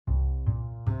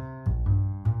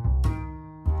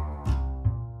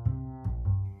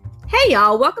Hey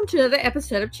y'all, welcome to another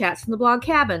episode of Chats from the Blog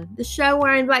Cabin, the show where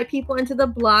I invite people into the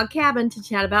blog cabin to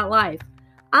chat about life.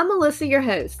 I'm Melissa, your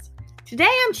host. Today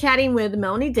I'm chatting with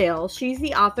Melanie Dale. She's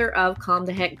the author of Calm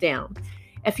the Heck Down.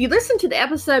 If you listened to the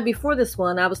episode before this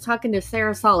one, I was talking to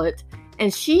Sarah Sollett,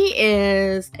 and she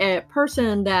is a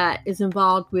person that is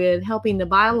involved with helping the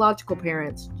biological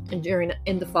parents in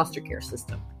the foster care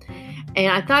system.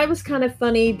 And I thought it was kind of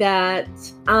funny that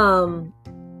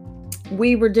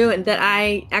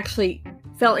I actually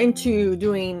fell into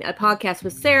doing a podcast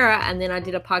with Sarah, and then I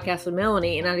did a podcast with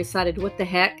Melanie, and I decided, what the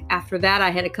heck? After that, I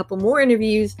had a couple more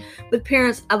interviews with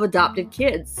parents of adopted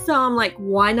kids. So I'm like,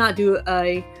 why not do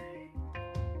a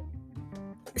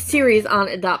series on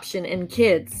adoption and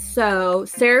kids? So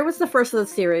Sarah was the first of the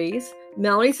series.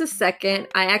 Melanie's the second.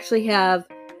 I actually have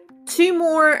two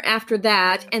more after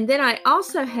that, and then I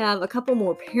also have a couple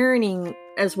more parenting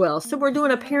as well. So we're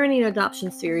doing a parenting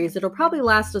adoption series that'll probably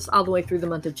last us all the way through the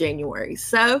month of January.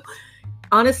 So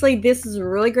honestly, this is a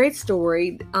really great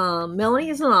story. Melanie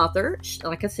is an author.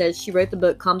 Like I said, she wrote the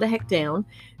book Calm the Heck Down.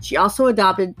 She also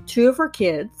adopted two of her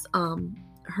kids,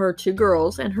 her two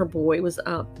girls, and her boy was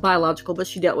biological, but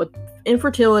she dealt with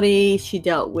infertility. She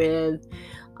dealt with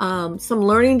some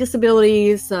learning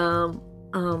disabilities,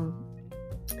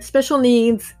 special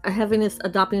needs,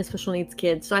 adopting a special needs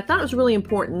kid. So I thought it was really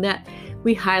important that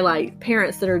we highlight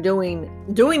parents that are doing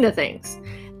the things.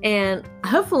 And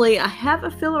hopefully I have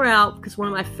a filler out, because one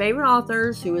of my favorite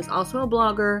authors, who is also a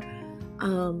blogger,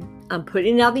 I'm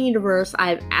putting it out in the universe.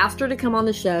 I've asked her to come on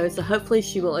the show, so hopefully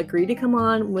she will agree to come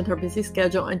on with her busy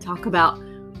schedule and talk about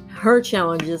her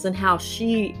challenges and how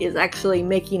she is actually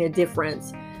making a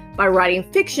difference by writing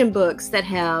fiction books that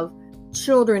have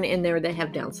children in there that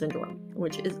have Down syndrome,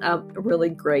 which is a really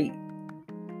great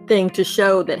thing to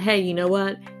show that, hey, you know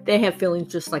what? They have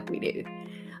feelings just like we do.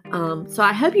 So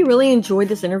I hope you really enjoyed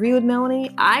this interview with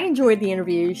Melanie. I enjoyed the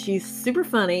interview. She's super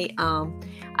funny.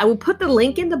 I will put the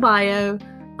link in the bio,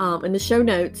 in the show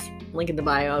notes. Link in the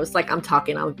bio. I was like, I'm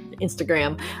talking on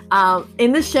Instagram.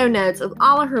 In the show notes of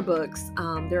all of her books.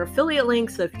 They're affiliate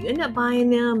links, so if you end up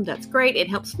buying them, that's great. It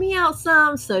helps me out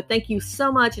some, so thank you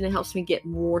so much, and it helps me get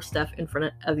more stuff in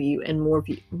front of you and more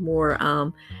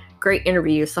great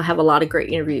interviews. So I have a lot of great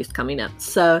interviews coming up.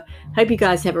 So hope you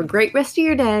guys have a great rest of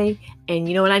your day. And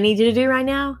you know what I need you to do right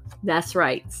now? That's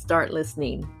right. Start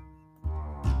listening.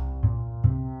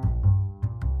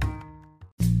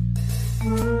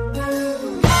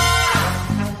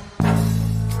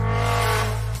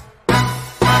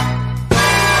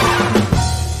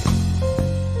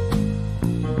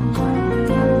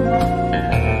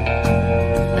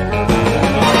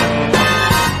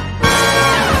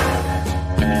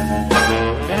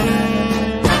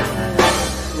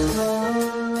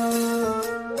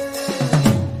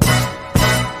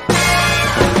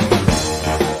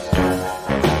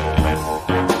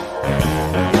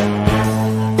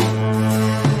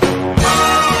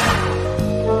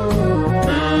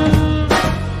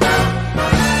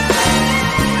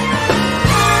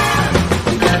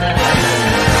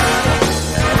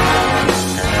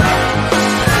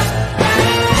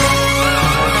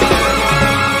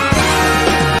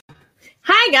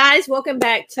 Welcome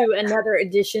back to another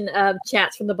edition of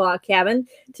Chats from the Blog Cabin.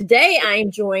 Today I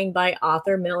am joined by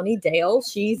author Melanie Dale.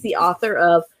 She's the author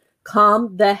of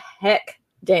Calm the Heck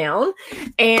Down.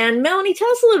 And Melanie, tell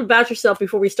us a little about yourself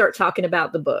before we start talking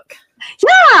about the book. Yeah.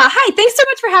 Hi. Thanks so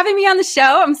much for having me on the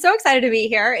show. I'm so excited to be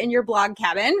here in your blog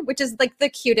cabin, which is like the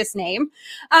cutest name.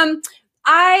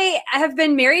 I have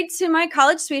been married to my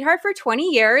college sweetheart for 20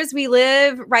 years. We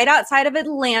live right outside of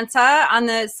Atlanta, on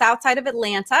the south side of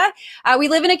Atlanta. We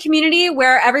live in a community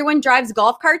where everyone drives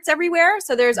golf carts everywhere.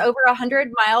 So there's over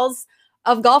 100 miles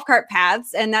of golf cart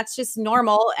paths, and that's just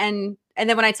normal. And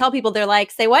then when I tell people, they're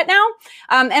like, say what now?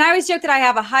 And I always joke that I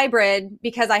have a hybrid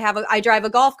because I drive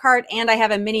a golf cart and I have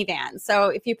a minivan. So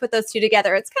if you put those two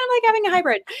together, it's kind of like having a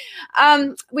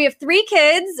hybrid. We have 3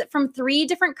 kids from 3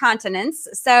 different continents.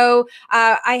 So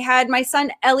I had my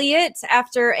son Elliot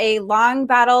after a long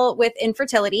battle with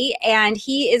infertility, and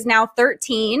he is now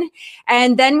 13.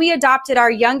 And then we adopted our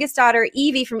youngest daughter,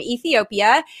 Evie, from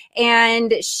Ethiopia.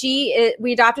 And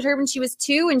we adopted her when she was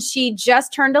 2, and she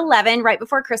just turned 11 right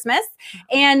before Christmas.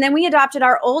 And then we adopted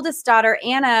our oldest daughter,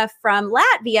 Anna, from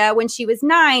Latvia when she was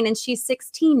 9, and she's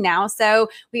 16 now. So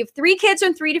we have 3 kids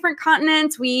from 3 different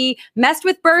continents. We messed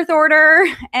with birth order,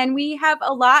 and we have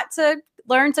a lot to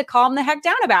learn to calm the heck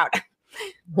down about.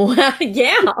 Well,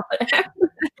 yeah.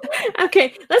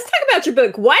 Okay, let's talk about your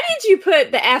book. Why did you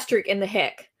put the asterisk in the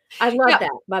heck? I love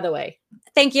that, by the way.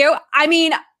 Thank you. I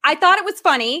mean, I thought it was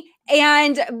funny.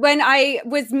 And when I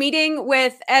was meeting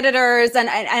with editors and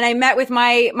I met with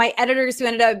my editors who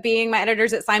ended up being my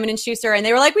editors at Simon & Schuster, and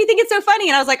they were like, we think it's so funny.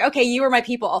 And I was like, okay, you are my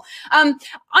people.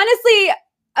 Honestly,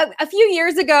 a few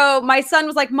years ago, my son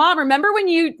was like, Mom, remember when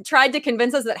you tried to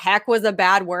convince us that heck was a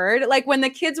bad word? Like when the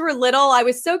kids were little, I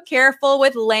was so careful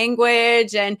with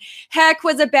language, and heck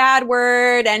was a bad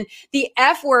word. And the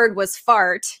F word was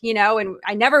fart, and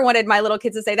I never wanted my little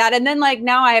kids to say that. And then like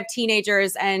now I have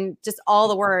teenagers and just all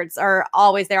the words are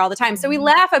always there all the time. So we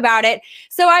laugh about it.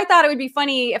 So I thought it would be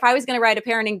funny if I was going to write a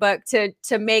parenting book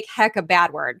to make heck a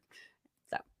bad word.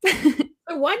 So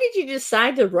So why did you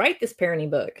decide to write this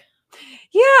parenting book?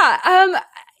 Yeah.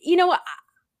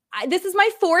 This is my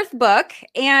fourth book.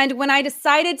 And when I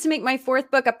decided to make my fourth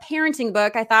book a parenting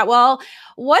book, I thought, well,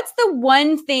 what's the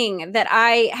one thing that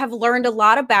I have learned a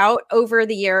lot about over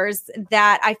the years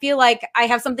that I feel like I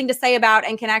have something to say about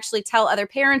and can actually tell other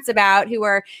parents about who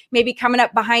are maybe coming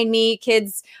up behind me,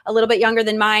 kids a little bit younger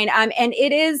than mine. And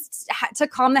it is to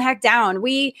calm the heck down.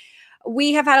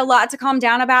 We have had a lot to calm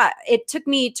down about. It took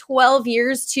me 12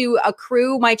 years to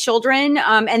accrue my children.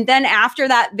 And then after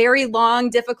that very long,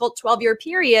 difficult 12-year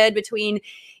period between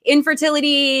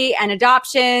infertility and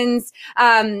adoptions,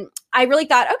 I really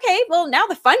thought, okay, well, now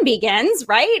the fun begins,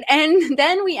 right? And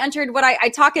then we entered what I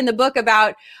talk in the book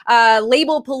about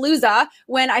label palooza,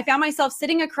 when I found myself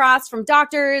sitting across from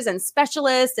doctors and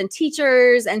specialists and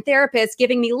teachers and therapists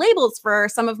giving me labels for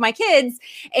some of my kids.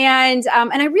 And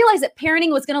I realized that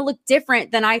parenting was going to look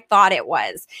different than I thought it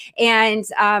was. And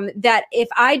that if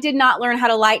I did not learn how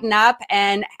to lighten up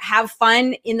and have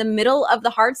fun in the middle of the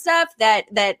hard stuff, that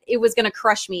it was going to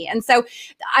crush me. And so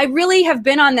I really have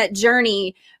been on that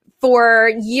journey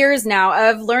for years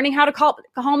now of learning how to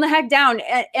calm the heck down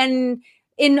and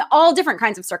in all different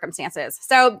kinds of circumstances.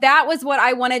 So that was what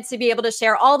I wanted to be able to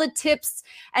share, all the tips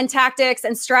and tactics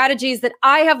and strategies that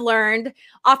I have learned,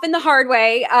 often the hard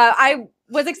way. I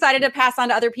was excited to pass on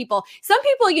to other people. Some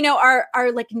people,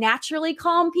 are like naturally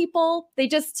calm people. They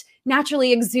just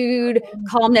naturally exude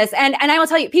calmness. And I will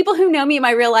tell you, people who know me in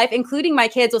my real life, including my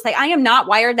kids, will say, I am not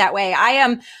wired that way. I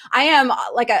am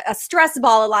like a stress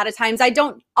ball a lot of times. I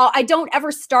don't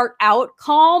ever start out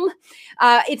calm.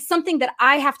 It's something that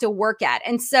I have to work at.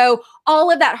 And so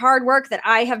all of that hard work that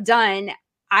I have done,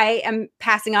 I am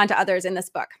passing on to others in this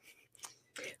book.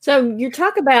 So you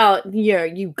talk about,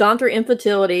 you've gone through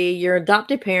infertility, you're an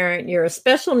adopted parent, you're a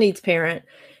special needs parent.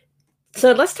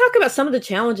 So let's talk about some of the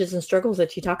challenges and struggles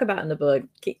that you talk about in the book.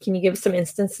 Can you give us some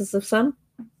instances of some?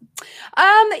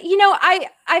 I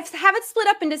have it split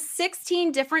up into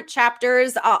 16 different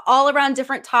chapters, all around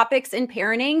different topics in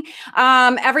parenting.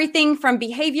 Everything from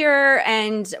behavior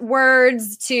and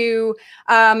words to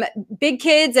big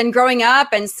kids and growing up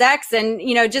and sex and,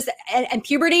 just and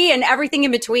puberty and everything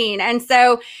in between. And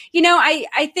so,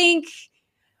 I think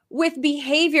with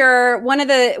behavior, one of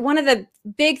the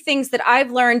big things that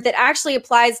I've learned that actually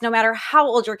applies no matter how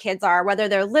old your kids are, whether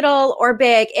they're little or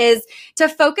big, is to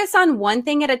focus on one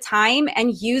thing at a time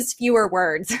and use fewer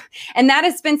words. And that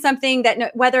has been something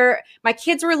that whether my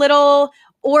kids were little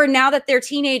or now that they're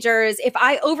teenagers, if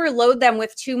I overload them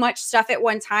with too much stuff at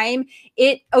one time,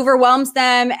 it overwhelms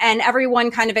them and everyone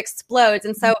kind of explodes.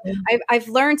 And so I've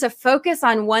learned to focus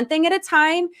on one thing at a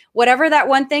time, whatever that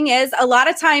one thing is. A lot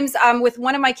of times with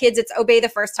one of my kids, it's obey the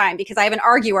first time because I have an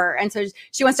arguer. And so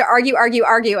she wants to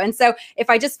argue. And so if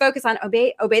I just focus on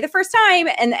obey the first time,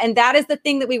 and that is the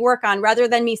thing that we work on, rather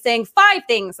than me saying 5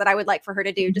 things that I would like for her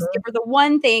to do, just give her the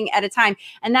one thing at a time.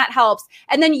 And that helps.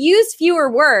 And then use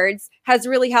fewer words has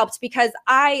really helped because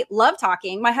I love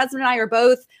talking. My husband and I are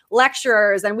both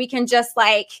lecturers and we can just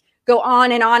go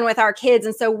on and on with our kids.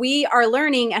 And so we are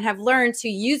learning and have learned to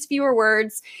use fewer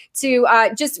words to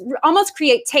just almost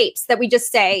create tapes that we just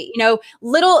say,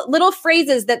 little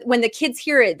phrases that when the kids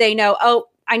hear it, they know, oh,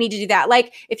 I need to do that.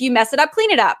 Like if you mess it up, clean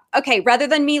it up. Okay. Rather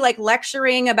than me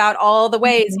lecturing about all the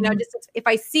ways, just if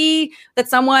I see that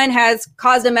someone has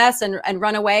caused a mess and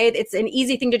run away, it's an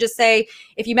easy thing to just say,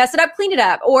 if you mess it up, clean it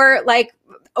up, or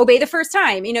obey the first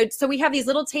time, so we have these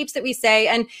little tapes that we say.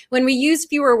 And when we use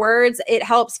fewer words, it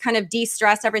helps kind of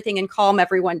de-stress everything and calm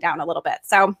everyone down a little bit.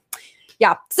 So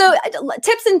yeah. So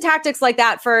tips and tactics like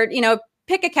that for,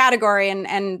 pick a category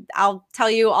and I'll tell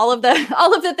you all of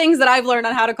the things that I've learned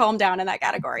on how to calm down in that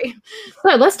category.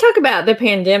 So let's talk about the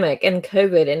pandemic and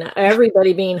COVID and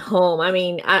everybody being home. I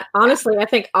mean, honestly, I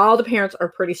think all the parents are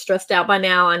pretty stressed out by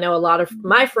now. I know a lot of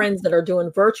my friends that are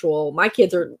doing virtual. My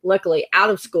kids are luckily out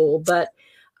of school, but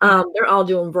they're all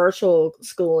doing virtual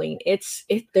schooling.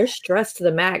 They're stressed to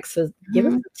the max. So give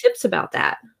us some tips about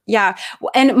that. Yeah.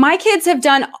 And my kids have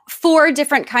done 4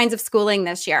 different kinds of schooling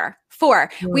this year.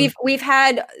 4. Mm. We've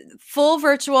had full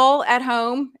virtual at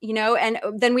home, you know, and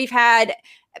then we've had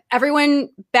everyone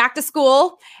back to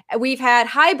school. We've had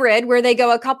hybrid where they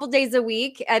go a couple days a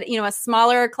week at, you know, a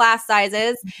smaller class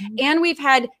sizes. Mm-hmm. And we've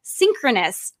had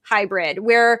synchronous hybrid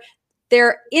where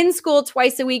they're in school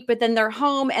twice a week, but then they're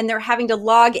home and they're having to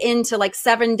log into like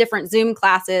 7 different Zoom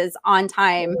classes on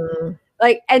time. Mm.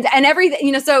 Like, and everything,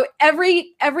 you know, so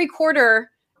every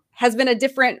quarter has been a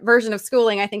different version of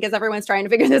schooling, I think, as everyone's trying to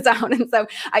figure this out. And so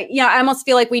I almost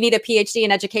feel like we need a PhD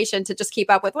in education to just keep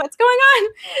up with what's going on.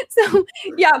 So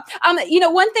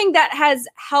one thing that has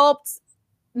helped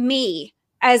me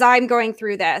as I'm going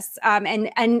through this,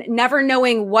 and never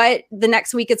knowing what the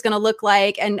next week is going to look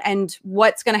like and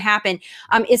what's going to happen,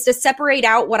 is to separate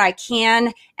out what I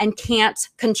can and can't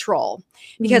control,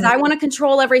 because I want to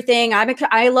control everything.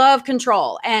 I love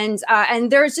control, and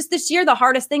there's just this year the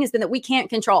hardest thing has been that we can't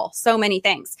control so many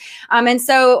things, and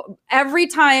so every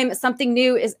time something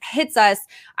new hits us,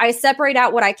 I separate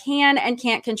out what I can and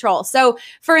can't control. So,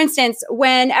 for instance,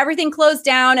 when everything closed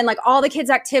down and like all the kids'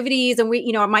 activities, and we,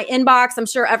 you know, my inbox, I'm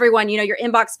sure everyone, you know, your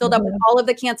inbox filled up with all of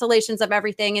the cancellations of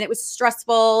everything, and it was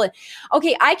stressful. And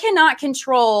okay, I cannot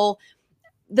control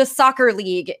the soccer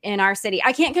league in our city.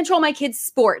 I can't control my kids'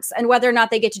 sports and whether or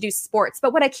not they get to do sports.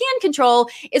 But what I can control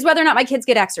is whether or not my kids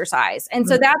get exercise. And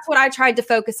so that's what I tried to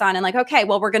focus on. And like, okay,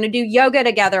 well, we're going to do yoga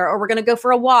together, or we're going to go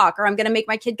for a walk, or I'm going to make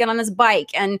my kid get on his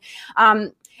bike. And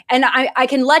I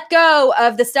can let go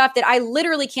of the stuff that I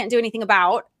literally can't do anything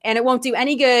about, and it won't do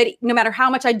any good, no matter how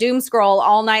much I doom scroll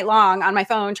all night long on my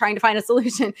phone trying to find a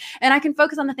solution. And I can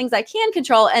focus on the things I can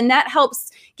control. And that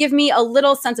helps give me a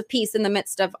little sense of peace in the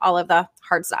midst of all of the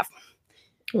hard stuff.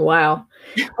 Wow.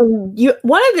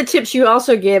 One of the tips you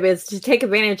also give is to take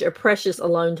advantage of precious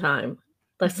alone time.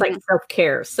 That's like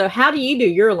self-care. So how do you do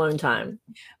your alone time?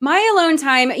 My alone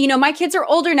time, you know, my kids are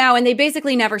older now and they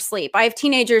basically never sleep. I have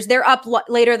teenagers, they're up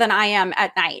later than I am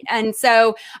at night. And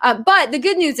so, but the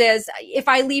good news is if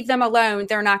I leave them alone,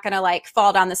 they're not going to like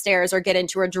fall down the stairs or get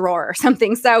into a drawer or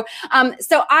something. So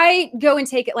I go and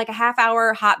take like a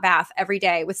half-hour hot bath every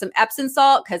day with some Epsom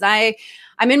salt, because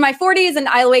I'm in my 40s and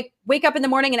I wake up in the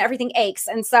morning and everything aches.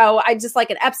 And so I just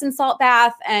like an Epsom salt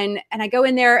bath, and I go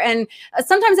in there, and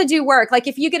sometimes I do work. Like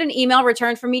if you get an email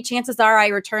returned from me, chances are I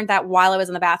returned that while I was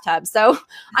in the bathtub. So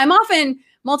I'm often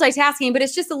multitasking, but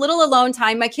it's just a little alone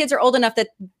time. My kids are old enough that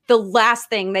the last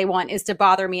thing they want is to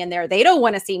bother me in there. They don't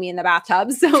want to see me in the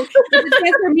bathtub. So it's a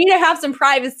chance for me to have some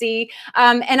privacy.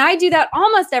 And I do that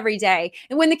almost every day.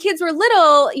 And when the kids were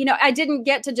little, you know, I didn't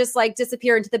get to just like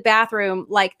disappear into the bathroom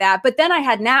like that. But then I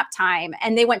had nap time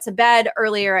and they went to bed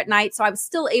earlier at night. So I was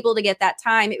still able to get that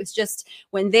time. It was just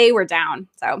when they were down.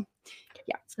 So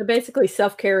yeah. So basically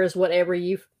self-care is whatever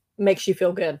makes you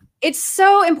feel good. It's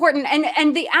so important.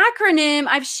 And the acronym,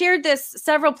 I've shared this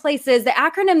several places. The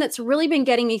acronym that's really been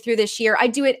getting me through this year, I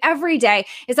do it every day,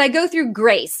 is I go through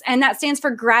GRACE. And that stands for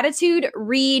gratitude,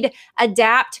 read,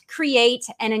 adapt, create,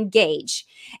 and engage.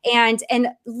 And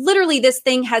literally this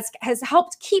thing has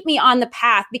helped keep me on the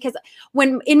path, because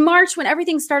in March, when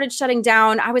everything started shutting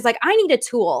down, I was like, I need a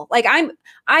tool. Like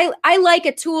I like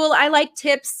a tool. I like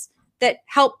tips that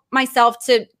help myself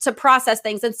to process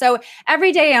things. And so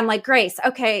every day I'm like, Grace,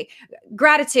 okay,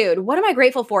 gratitude. What am I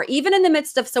grateful for? Even in the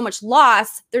midst of so much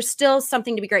loss, there's still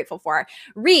something to be grateful for.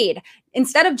 Read.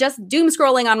 Instead of just doom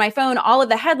scrolling on my phone, all of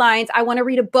the headlines, I want to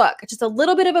read a book, just a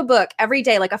little bit of a book every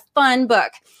day, like a fun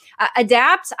book.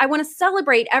 Adapt. I want to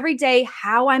celebrate every day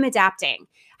how I'm adapting.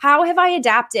 How have I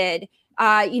adapted?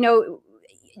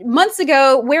 Months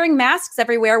ago, wearing masks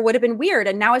everywhere would have been weird.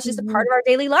 And now it's just a part of our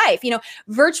daily life. You know,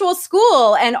 virtual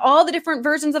school and all the different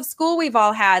versions of school we've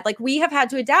all had, like we have had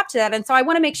to adapt to that. And so I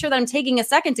want to make sure that I'm taking a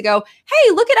second to go,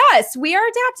 hey, look at us. We are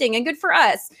adapting and good for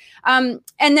us. And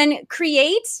then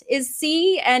create is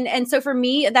C. And so for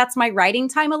me, that's my writing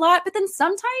time a lot. But then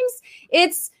sometimes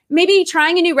it's maybe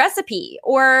trying a new recipe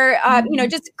or,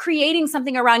 just creating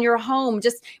something around your home.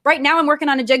 Just right now I'm working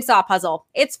on a jigsaw puzzle.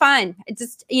 It's fun. It's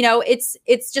just,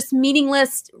 it's just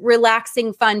meaningless,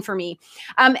 relaxing fun for me.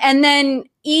 And then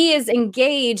E is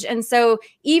engage. And so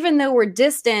even though we're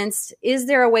distanced, is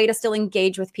there a way to still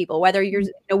engage with people? Whether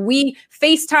we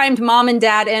FaceTimed mom and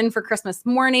dad in for Christmas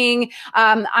morning.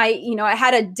 I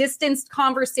had a distanced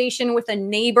conversation with a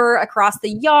neighbor across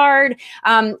the yard.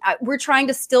 We're trying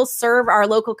to still serve our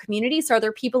local community. So are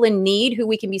there people in need who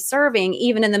we can be serving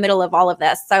even in the middle of all of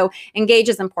this? So engage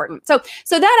is important. So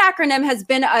that acronym has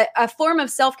been a form of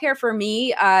self-care for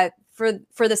me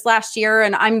for this last year.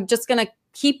 And I'm just going to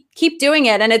keep doing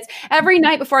it. And it's every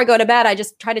night before I go to bed, I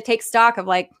just try to take stock of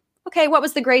like, okay, what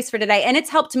was the grace for today? And it's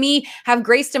helped me have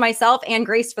grace to myself and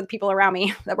grace for the people around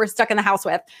me that we're stuck in the house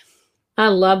with. I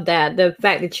love that. The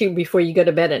fact that you, before you go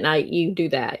to bed at night, you do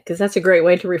that, because that's a great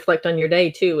way to reflect on your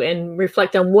day too, and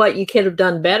reflect on what you could have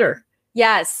done better.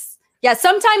 Yes. Yeah.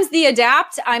 Sometimes the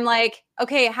adapt, I'm like,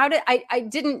 okay, how did I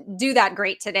didn't do that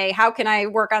great today. How can I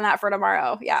work on that for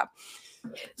tomorrow? Yeah.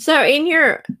 So in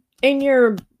your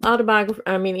autobiography,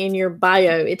 I mean, in your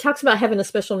bio, it talks about having a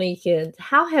special need kids.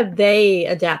 How have they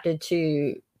adapted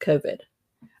to COVID?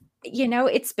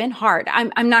 It's been hard.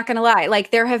 I'm not going to lie. Like,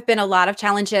 there have been a lot of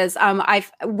challenges.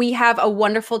 We have a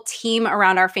wonderful team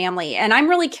around our family, and I'm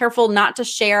really careful not to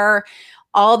share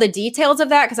all the details of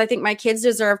that because I think my kids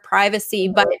deserve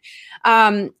privacy.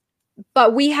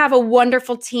 But we have a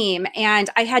wonderful team, and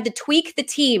I had to tweak the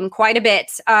team quite a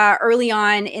bit early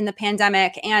on in the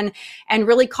pandemic, and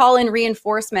really call in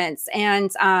reinforcements,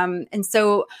 and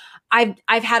so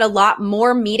I've had a lot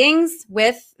more meetings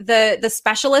with the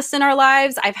specialists in our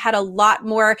lives. I've had a lot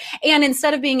more, and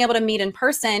instead of being able to meet in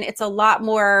person, it's a lot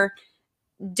more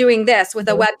doing this with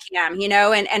a webcam,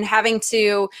 and having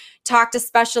to talk to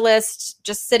specialists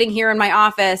just sitting here in my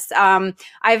office.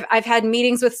 I've had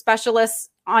meetings with specialists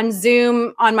on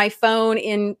Zoom on my phone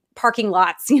in parking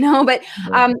lots, but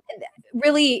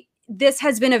really, this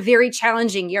has been a very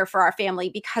challenging year for our family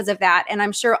because of that. And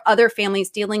I'm sure other families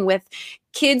dealing with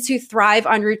kids who thrive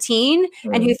on routine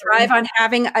and who thrive on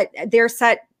having their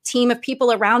set team of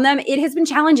people around them. It has been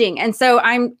challenging. And so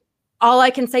all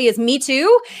I can say is me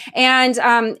too. And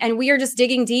we are just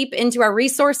digging deep into our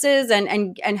resources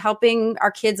and helping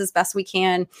our kids as best we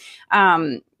can.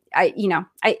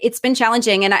 It's been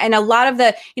challenging. And a lot of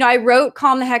I wrote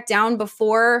Calm the Heck Down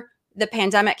before the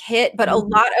pandemic hit, but a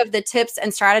lot of the tips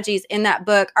and strategies in that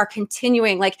book are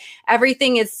continuing. Like,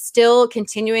 everything is still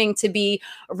continuing to be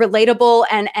relatable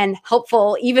and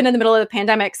helpful, even in the middle of the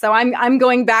pandemic. So I'm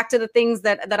going back to the things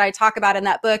that I talk about in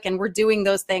that book, and we're doing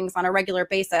those things on a regular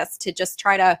basis to just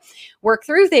try to work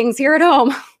through things here at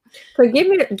home. So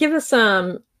give us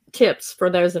some tips for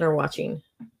those that are watching.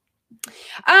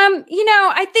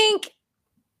 I think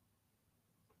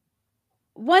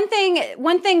one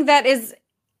thing that is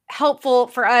helpful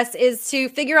for us is to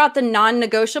figure out the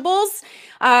non-negotiables,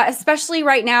 especially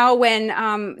right now when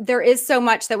there is so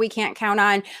much that we can't count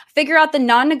on. Figure out the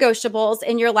non-negotiables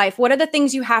in your life. What are the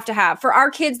things you have to have? For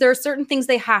our kids, there are certain things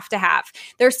they have to have.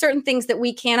 There are certain things that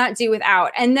we cannot do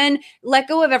without, and then let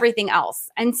go of everything else.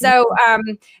 And so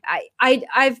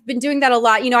I've been doing that a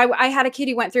lot. I had a kid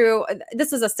who went through,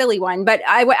 this is a silly one, but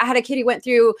I had a kid who went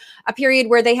through a period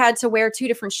where they had to wear 2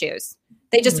 different shoes.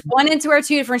 They just wanted to wear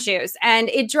 2 different shoes, and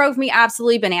it drove me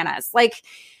absolutely bananas. Like,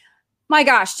 my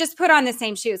gosh, just put on the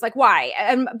same shoes. Like, why?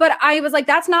 But I was like,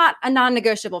 that's not a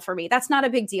non-negotiable for me. That's not a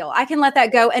big deal. I can let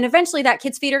that go. And eventually that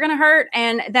kid's feet are going to hurt,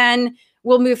 and then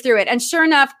we'll move through it. And sure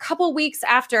enough, a couple weeks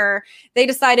after, they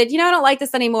decided, I don't like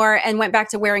this anymore, and went back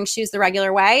to wearing shoes the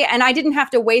regular way. And I didn't have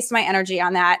to waste my energy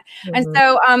on that. And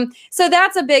so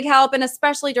that's a big help. And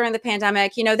especially during the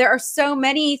pandemic, there are so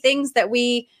many things that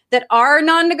are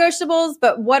non-negotiables,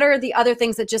 but what are the other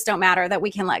things that just don't matter that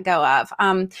we can let go of?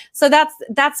 So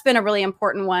that's been a really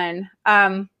important one.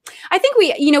 I think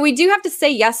we do have to say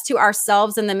yes to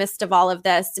ourselves in the midst of all of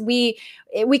this. We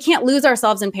can't lose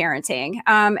ourselves in parenting.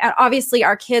 And obviously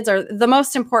our kids are the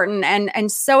most important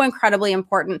and so incredibly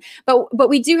important, but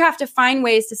we do have to find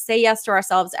ways to say yes to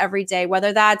ourselves every day,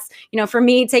 whether that's, for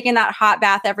me, taking that hot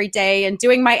bath every day and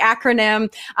doing my acronym,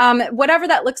 whatever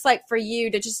that looks like for you,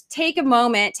 to just take a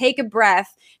moment, take a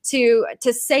breath to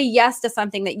say yes to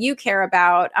something that you care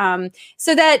about,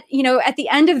 so that, at the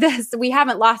end of this, we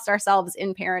haven't lost ourselves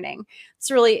in parenting.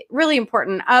 It's really, really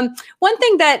important. One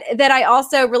thing that I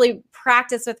also really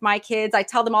practice with my kids, I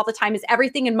tell them all the time, is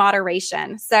everything in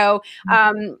moderation. So,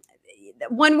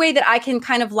 one way that I can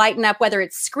kind of lighten up, whether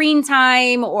it's screen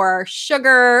time or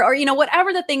sugar or,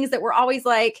 whatever the things that we're always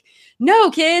like,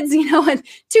 no kids,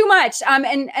 too much.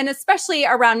 And especially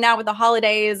around now with the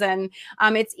holidays, and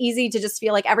it's easy to just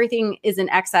feel like everything is in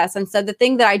excess. And so the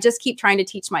thing that I just keep trying to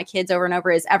teach my kids over and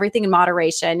over is everything in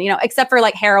moderation, except for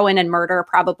like heroin and murder,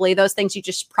 probably those things you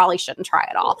just probably shouldn't try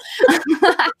at all.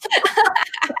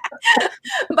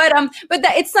 But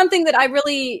it's something that I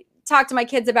really talk to my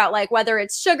kids about, like whether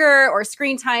it's sugar or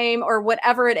screen time or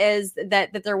whatever it is that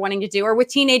they're wanting to do, or with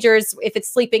teenagers, if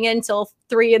it's sleeping in till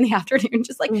 3 p.m,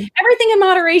 just like everything in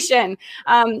moderation.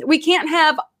 We can't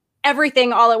have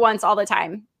everything all at once, all the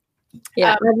time.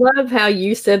 Yeah, I love how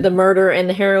you said the murder and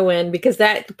the heroin, because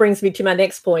that brings me to my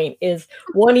next point. Is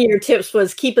one of your tips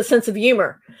was keep a sense of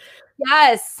humor.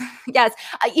 Yes. Yes.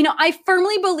 I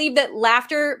firmly believe that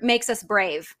laughter makes us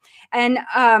brave. And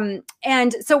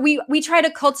so we try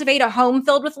to cultivate a home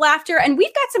filled with laughter, and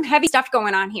we've got some heavy stuff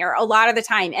going on here a lot of the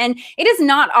time. And it is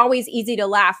not always easy to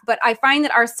laugh, but I find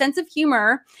that our sense of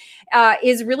humor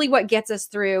is really what gets us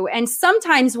through. And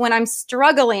sometimes when I'm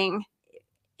struggling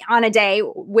on a day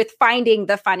with finding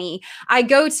the funny, I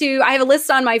have a list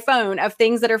on my phone of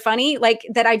things that are funny, like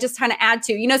that I just kind of add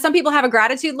to. Some people have a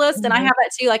gratitude list, and I have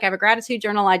that too. Like I have a gratitude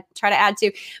journal I try to add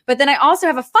to, but then I also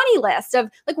have a funny list of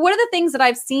like, what are the things that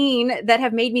I've seen that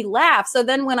have made me laugh? So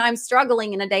then when I'm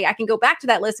struggling in a day, I can go back to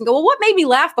that list and go, well, what made me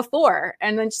laugh before?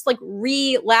 And then just like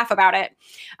laugh about it.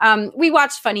 We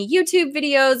watch funny YouTube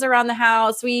videos around the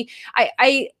house.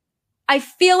 I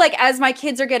feel like as my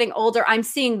kids are getting older, I'm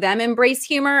seeing them embrace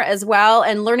humor as well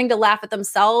and learning to laugh at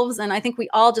themselves. And I think we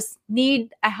all just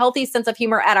need a healthy sense of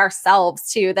humor at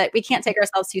ourselves too, that we can't take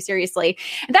ourselves too seriously.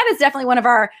 And that is definitely one of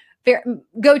our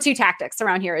go-to tactics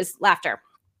around here is laughter.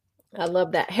 I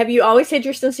love that. Have you always had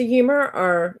your sense of humor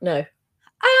or no?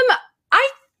 I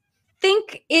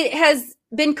think it has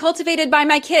been cultivated by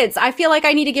my kids. I feel like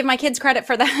I need to give my kids credit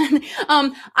for that.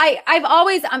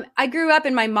 I grew up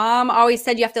and my mom always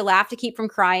said you have to laugh to keep from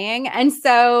crying. And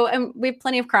so we have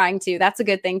plenty of crying too. That's a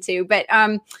good thing too. But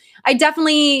I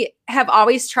definitely have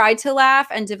always tried to laugh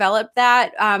and develop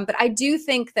that. But I do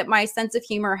think that my sense of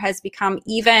humor has become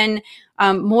even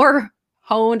more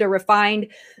honed or refined,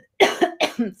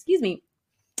 excuse me,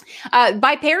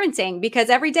 by parenting, because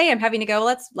every day I'm having to go,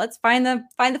 let's find the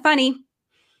funny.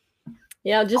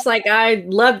 Yeah, just like I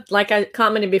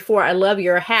commented before, I love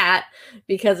your hat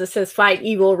because it says "Fight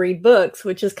Evil, Read Books,"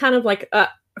 which is kind of like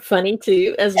funny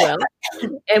too as well.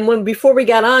 And before we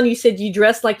got on, you said you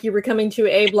dressed like you were coming to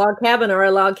a log cabin or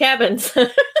a log cabin. So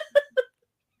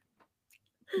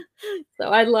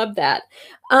I love that.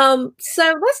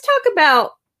 So let's talk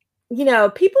about,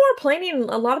 people are planning,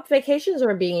 a lot of vacations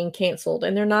are being canceled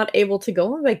and they're not able to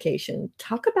go on vacation.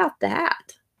 Talk about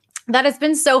that. That has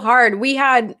been so hard. We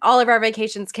had all of our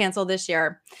vacations canceled this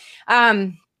year.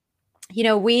 Our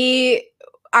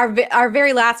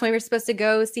very last one, we were supposed to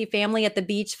go see family at the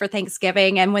beach for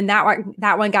Thanksgiving. And when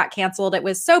that one got canceled, it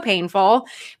was so painful.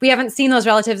 We haven't seen those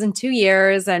relatives in 2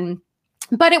 years. But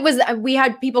we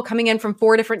had people coming in from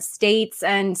 4 different states,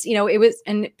 and,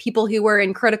 and people who were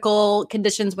in critical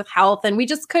conditions with health, and we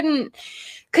just couldn't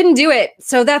do it.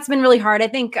 So that's been really hard. I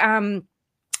think,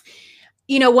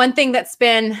 one thing that's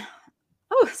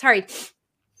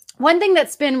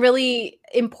been really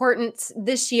important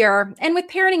this year, and with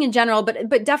parenting in general,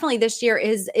 but definitely this year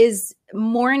is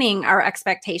mourning our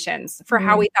expectations for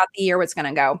how we thought the year was going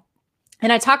to go.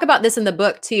 And I talk about this in the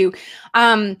book too,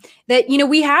 that,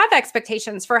 we have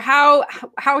expectations for how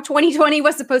 2020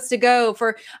 was supposed to go.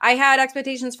 I had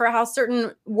expectations for how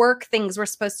certain work things were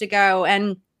supposed to go.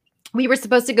 And we were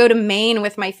supposed to go to Maine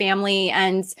with my family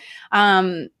and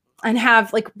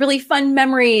have like really fun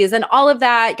memories, and all of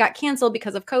that got canceled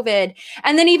because of COVID.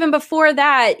 And then even before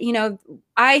that,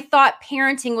 I thought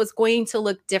parenting was going to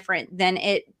look different than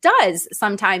it does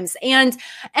sometimes. And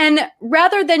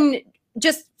rather than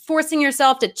just forcing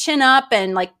yourself to chin up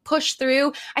and like push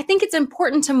through, I think it's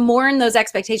important to mourn those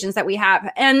expectations that we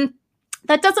have. And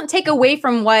that doesn't take away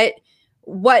from what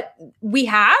we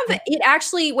have. It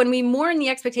actually, when we mourn the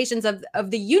expectations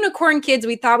of the unicorn kids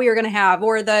we thought we were going to have,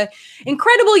 or the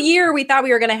incredible year we thought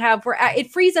we were going to have,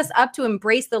 it frees us up to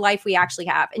embrace the life we actually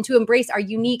have and to embrace our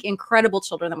unique, incredible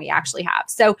children that we actually have.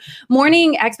 So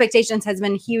mourning expectations has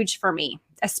been huge for me,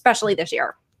 especially this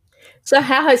year. So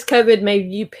how has COVID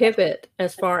made you pivot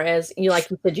as far as, like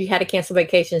you said, you had to cancel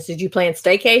vacations. Did you plan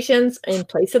staycations in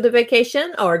place of the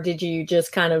vacation, or did you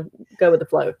just kind of go with the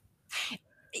flow?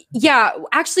 Yeah,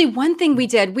 actually, one thing we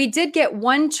did get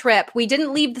one trip. We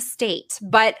didn't leave the state,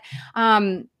 but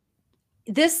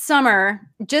this summer,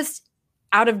 just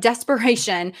out of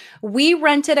desperation, we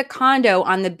rented a condo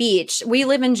on the beach. We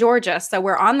live in Georgia, so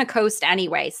we're on the coast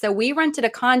anyway. So we rented a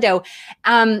condo,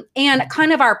 and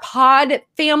kind of our pod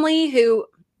family who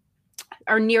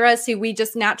are near us, who we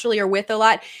just naturally are with a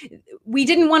lot, we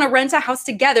didn't want to rent a house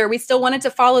together. We still wanted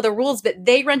to follow the rules, but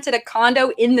they rented a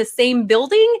condo in the same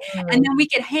building, and then we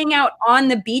could hang out on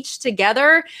the beach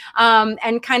together,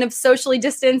 and kind of socially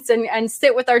distance and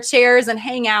sit with our chairs and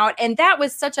hang out. And that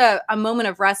was such a moment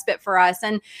of respite for us,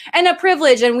 and a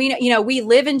privilege. And we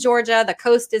live in Georgia, the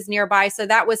coast is nearby. So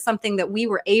that was something that we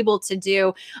were able to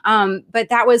do. But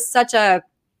that was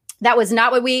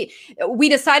not what we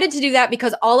decided to do that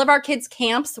because all of our kids'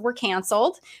 camps were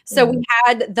canceled. So we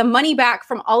had the money back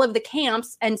from all of the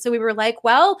camps. And so we were like,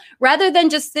 well, rather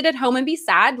than just sit at home and be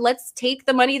sad, let's take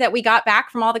the money that we got back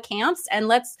from all the camps and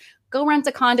let's go rent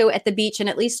a condo at the beach and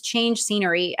at least change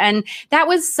scenery. And that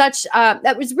was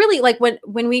that was really like when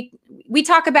we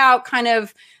talk about kind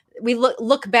of, we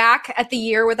look back at the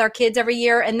year with our kids every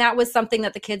year. And that was something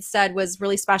that the kids said was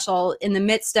really special in the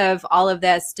midst of all of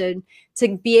this, to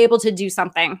be able to do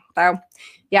something. So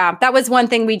yeah, that was one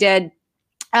thing we did.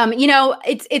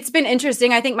 It's been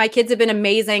interesting. I think my kids have been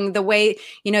amazing the way,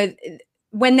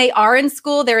 when they are in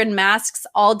school, they're in masks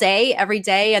all day, every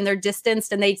day, and they're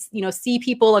distanced, and they, see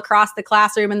people across the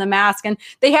classroom in the mask, and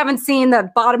they haven't seen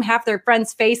the bottom half of their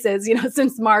friends' faces,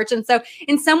 since March. And so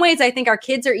in some ways, I think our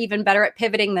kids are even better at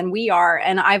pivoting than we are.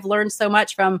 And I've learned so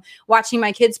much from watching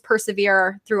my kids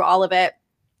persevere through all of it.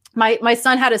 My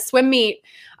son had a swim meet,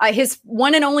 his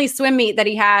one and only swim meet that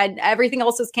he had. Everything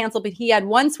else was canceled, but he had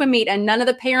one swim meet and none of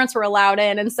the parents were allowed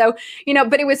in. And so,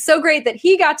 but it was so great that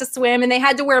he got to swim, and they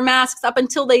had to wear masks up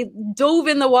until they dove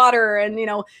in the water and,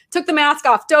 took the mask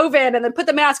off, dove in, and then put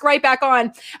the mask right back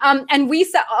on. And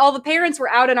all the parents were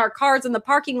out in our cars in the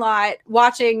parking lot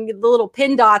watching the little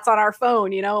pin dots on our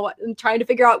phone, and trying to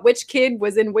figure out which kid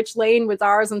was in which lane was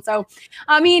ours. And so,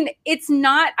 it's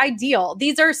not ideal.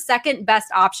 These are second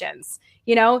best options.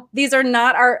 These are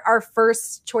not our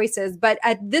first choices, but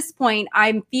at this point,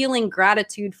 I'm feeling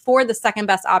gratitude for the second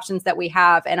best options that we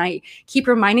have. And I keep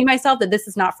reminding myself that this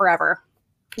is not forever.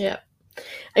 Yeah.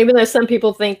 Even though some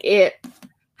people think it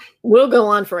will go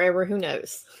on forever, who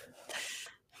knows?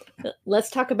 Let's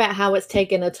talk about how it's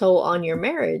taken a toll on your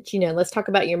marriage. Let's talk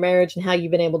about your marriage and how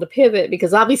you've been able to pivot,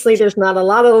 because obviously there's not a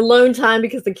lot of alone time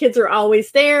because the kids are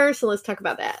always there. So let's talk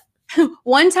about that.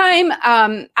 One time,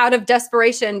 out of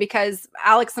desperation, because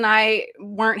Alex and I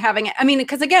weren't having it.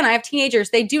 Because again, I have teenagers,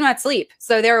 they do not sleep.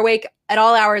 So they're awake at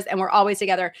all hours and we're always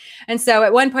together. And so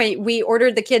at one point we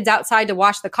ordered the kids outside to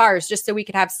wash the cars just so we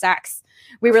could have sex.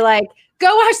 We were like,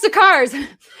 go wash the cars.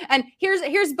 And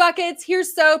here's buckets,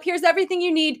 here's soap, here's everything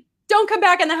you need. Don't come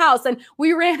back in the house. And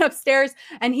we ran upstairs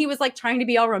and he was like trying to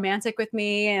be all romantic with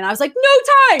me. And I was like,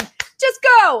 no time, just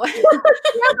go.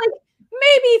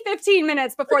 Maybe 15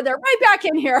 minutes before they're right back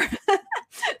in here.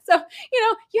 So,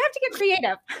 you have to get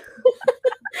creative.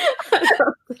 I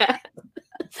love that.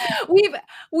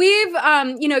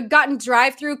 We've gotten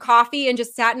drive-through coffee and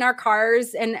just sat in our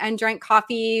cars and drank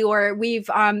coffee, or we've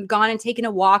gone and taken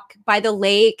a walk by the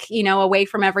lake, away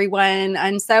from everyone.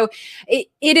 And so it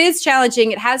is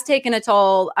challenging. It has taken a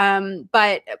toll.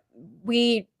 But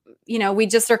we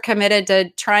just are committed to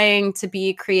trying to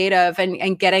be creative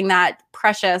and getting that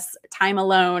precious time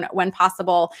alone when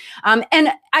possible. And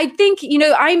I think,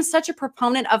 I'm such a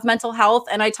proponent of mental health,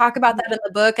 and I talk about that in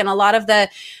the book, and a lot of the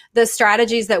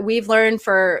strategies that we've learned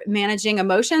for managing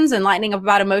emotions and lightening up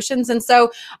about emotions. And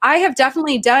so I have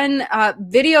definitely done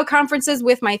video conferences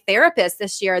with my therapist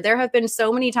this year. There have been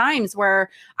so many times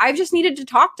where I've just needed to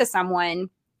talk to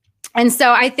someone. And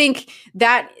so I think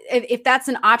that if that's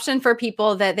an option for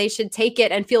people, that they should take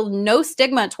it and feel no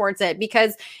stigma towards it,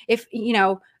 because if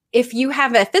you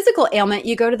have a physical ailment,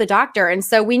 you go to the doctor. And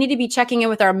so we need to be checking in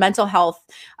with our mental health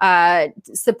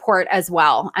support as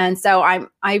well. And so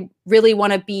I really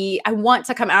want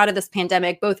to come out of this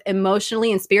pandemic both emotionally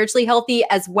and spiritually healthy,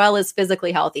 as well as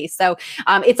physically healthy. So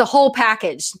it's a whole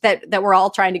package that we're all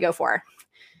trying to go for.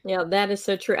 Yeah, that is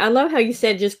so true. I love how you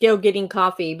said just go getting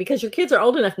coffee, because your kids are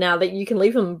old enough now that you can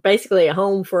leave them basically at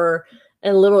home for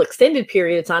a little extended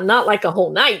period of time, not like a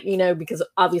whole night, because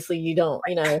obviously you don't,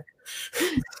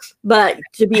 but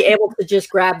to be able to just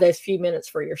grab those few minutes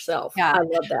for yourself. Yeah. I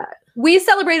love that. We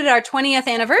celebrated our 20th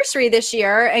anniversary this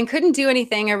year and couldn't do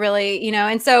anything really,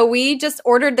 and so we just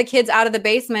ordered the kids out of the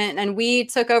basement and we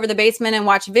took over the basement and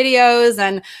watched videos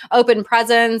and opened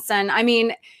presents. And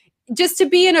just to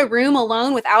be in a room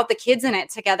alone without the kids in it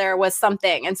together was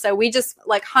something. And so we just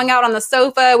hung out on the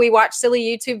sofa. We watched silly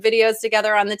YouTube videos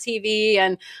together on the TV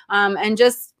and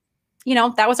just,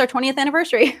 that was our 20th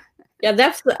anniversary.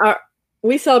 Yeah,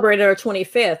 we celebrated our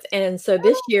 25th. And so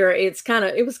this year it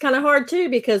was kind of hard too,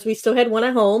 because we still had one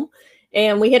at home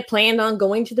and we had planned on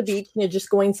going to the beach, just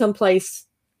going someplace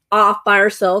off by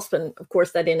ourselves. But of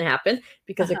course that didn't happen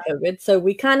because of COVID. So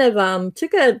we kind of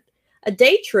took a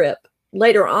day trip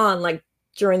later on, like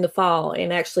during the fall,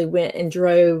 and actually went and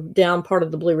drove down part of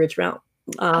the Blue Ridge Mountain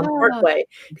Parkway,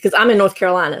 because I'm in North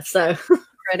Carolina. So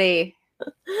pretty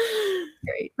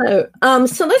great. So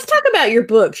let's talk about your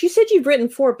books. You said you've written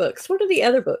 4 books. What are the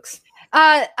other books?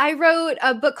 I wrote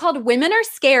a book called Women Are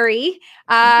Scary.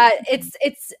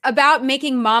 It's about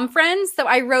making mom friends. So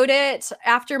I wrote it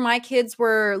after my kids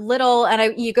were little,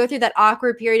 and you go through that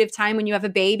awkward period of time when you have a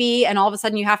baby, and all of a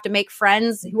sudden you have to make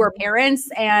friends who are parents.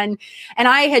 And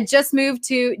I had just moved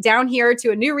down here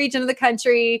to a new region of the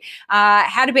country,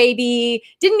 had a baby,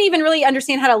 didn't even really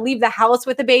understand how to leave the house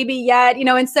with a baby yet,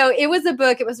 and so it was a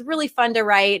book. It was really fun to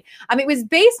write. It was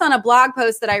based on a blog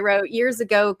post that I wrote years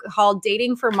ago called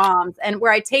Dating for Moms, and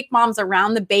where I take moms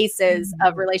around the bases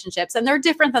of relationships, and they're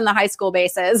different than the high school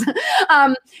bases.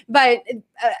 But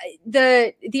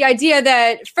the idea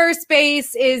that first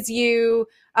base is you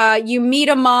meet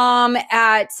a mom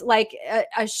at like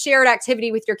a shared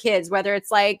activity with your kids, whether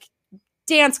it's like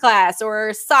dance class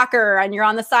or soccer and you're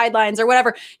on the sidelines or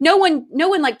whatever. No one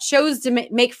like chose to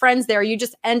make friends there. You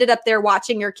just ended up there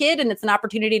watching your kid, and it's an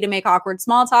opportunity to make awkward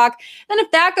small talk. Then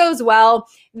if that goes well,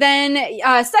 then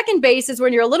second base is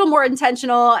when you're a little more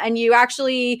intentional and you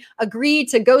actually agree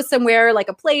to go somewhere like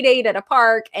a play date at a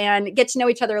park and get to know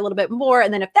each other a little bit more.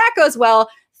 And then if that goes well,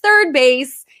 third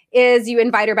base is you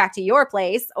invite her back to your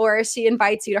place, or she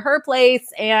invites you to her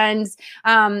place, and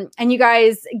you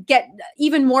guys get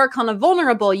even more kind of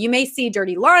vulnerable. You may see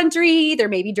dirty laundry. There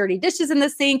may be dirty dishes in the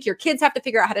sink. Your kids have to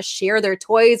figure out how to share their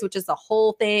toys, which is the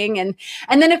whole thing. And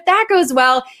then if that goes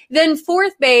well, then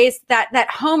fourth base, that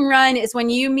home run is when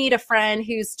you meet a friend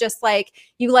who's just like,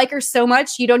 you like her so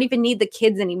much, you don't even need the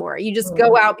kids anymore. You just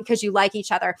go out because you like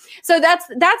each other. So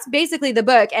that's basically the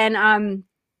book.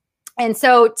 And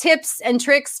so tips and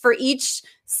tricks for each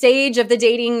stage of the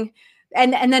dating.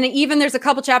 And then even there's a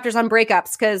couple chapters on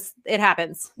breakups, because it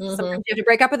happens. Sometimes you have to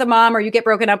break up with a mom, or you get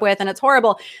broken up with, and it's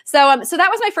horrible. So that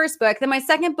was my first book. Then my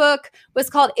second book was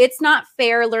called It's Not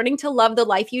Fair, Learning to Love the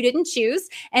Life You Didn't Choose.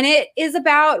 And it is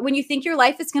about when you think your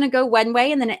life is going to go one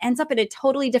way and then it ends up in a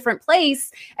totally different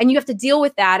place, and you have to deal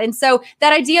with that. And so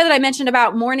that idea that I mentioned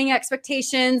about morning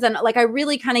expectations, and like I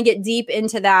really kind of get deep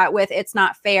into that with It's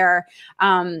Not Fair,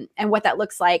 and what that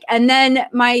looks like. And then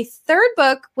my third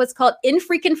book was called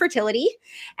Infrequent Fertility.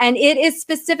 And it is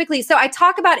specifically, so I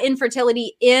talk about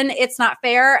infertility in It's Not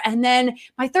Fair. And then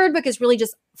my third book is really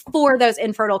just for those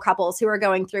infertile couples who are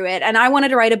going through it. And I wanted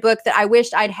to write a book that I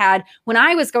wished I'd had when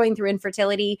I was going through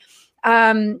infertility.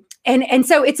 And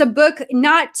so it's a book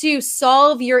not to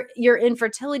solve your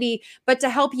infertility, but to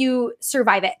help you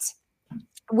survive it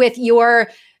with your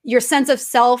sense of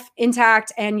self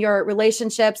intact and your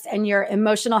relationships and your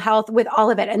emotional health, with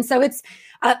all of it. And so it's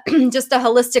just a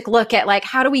holistic look at like,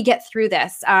 how do we get through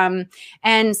this?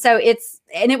 And so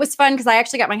it was fun because I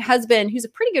actually got my husband, who's a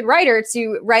pretty good writer,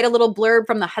 to write a little blurb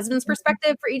from the husband's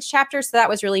perspective for each chapter. So that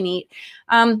was really neat.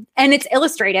 And it's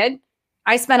illustrated.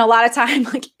 I spent a lot of time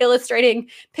like illustrating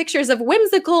pictures of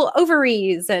whimsical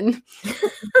ovaries and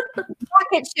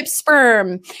rocket ship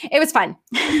sperm. It was fun.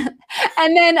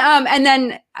 And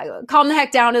then Calm the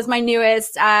Heck Down is my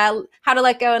newest, How to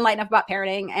Let Go and Lighten Up About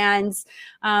Parenting. And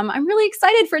I'm really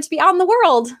excited for it to be out in the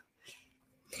world.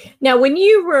 Now, when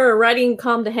you were writing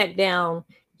Calm the Heck Down,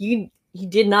 you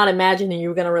did not imagine that you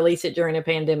were going to release it during a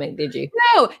pandemic, did you?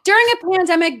 No, during a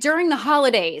pandemic, during the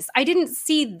holidays. I didn't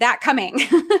see that coming.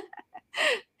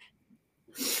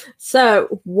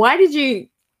 So why did you,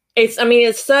 it's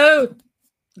so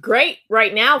great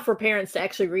right now for parents to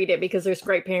actually read it, because there's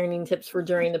great parenting tips for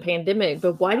during the pandemic.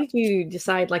 But why did you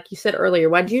decide, like you said earlier,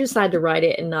 why did you decide to write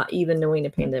it and not even knowing a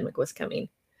pandemic was coming?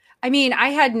 I mean, I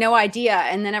had no idea,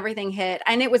 and then everything hit,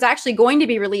 and it was actually going to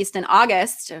be released in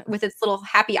August with its little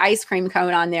happy ice cream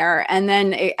cone on there. And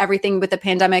then everything with the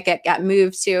pandemic, it got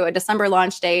moved to a December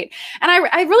launch date. And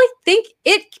I really think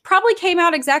it probably came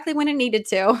out exactly when it needed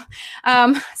to.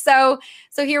 So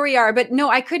here we are. But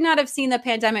no, I could not have seen the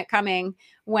pandemic coming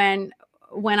when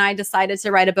I decided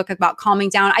to write a book about calming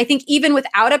down. I think even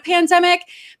without a pandemic,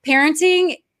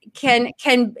 parenting can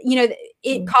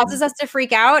it causes us to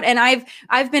freak out. And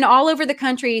I've been all over the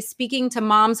country speaking to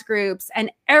moms groups,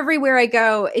 and everywhere I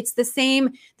go, it's the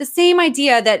same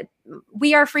idea that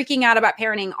we are freaking out about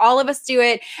parenting. All of us do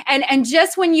it. And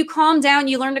just when you calm down,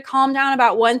 you learn to calm down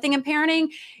about one thing in parenting,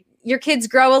 your kids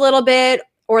grow a little bit,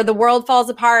 or the world falls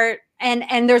apart.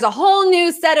 And there's a whole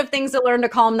new set of things to learn to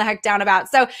calm the heck down about.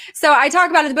 So I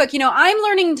talk about in the book, I'm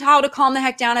learning how to calm the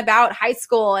heck down about high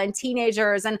school and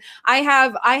teenagers. And I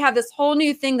have this whole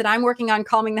new thing that I'm working on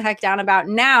calming the heck down about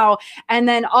now. And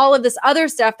then all of this other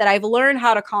stuff that I've learned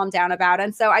how to calm down about.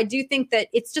 And so I do think that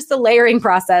it's just a layering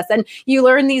process, and you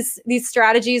learn these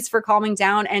strategies for calming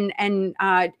down, and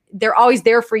they're always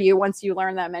there for you once you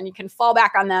learn them, and you can fall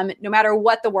back on them no matter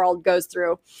what the world goes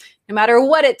through, no matter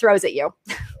what it throws at you.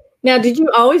 Now, did you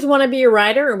always want to be a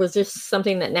writer, or was this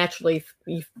something that naturally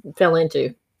you fell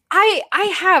into?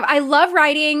 I love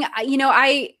writing.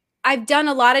 I've done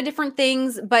a lot of different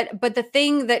things, but the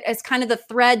thing that is kind of the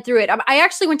thread through it, I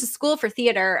actually went to school for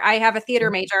theater. I have a theater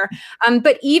major.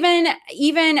 But even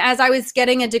as I was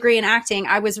getting a degree in acting,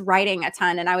 I was writing a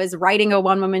ton, and I was writing a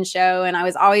one-woman show, and I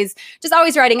was always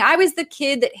writing. I was the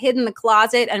kid that hid in the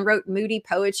closet and wrote moody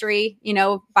poetry,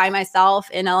 by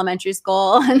myself in elementary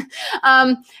school. And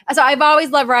so I've always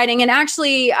loved writing. And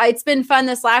actually, it's been fun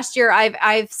this last year.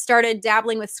 I've started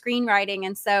dabbling with screenwriting,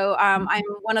 and so I'm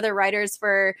one of the writers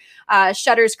for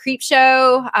Shudder's Creep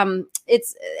Show.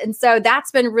 So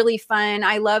that's been really fun.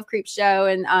 I love Creep Show,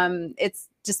 and it's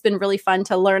just been really fun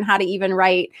to learn how to even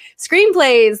write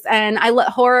screenplays. And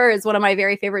horror is one of my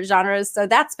very favorite genres. So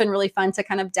that's been really fun to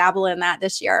kind of dabble in that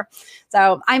this year.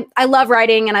 So I love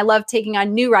writing, and I love taking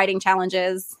on new writing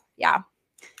challenges. Yeah.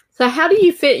 So how do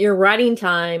you fit your writing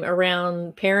time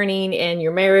around parenting and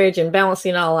your marriage and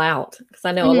balancing it all out? Because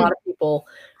I know a lot of people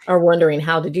are wondering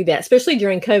how to do that, especially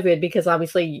during COVID, because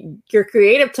obviously your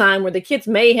creative time where the kids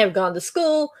may have gone to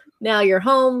school, now you're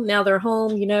home, now they're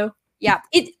home, Yeah,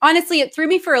 it threw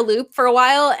me for a loop for a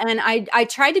while, and I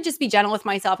tried to just be gentle with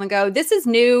myself and go, this is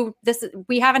new.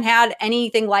 We haven't had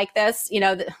anything like this.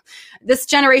 This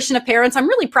generation of parents, I'm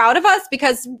really proud of us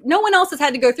because no one else has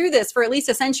had to go through this for at least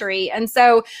a century. And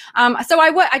so,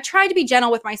 I tried to be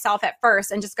gentle with myself at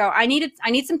first and just go, I need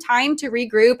some time to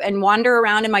regroup and wander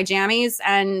around in my jammies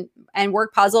and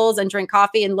work puzzles and drink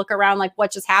coffee and look around like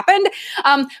what just happened.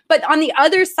 But on the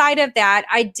other side of that,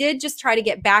 I did just try to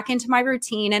get back into my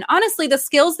routine. And honestly, the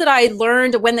skills that I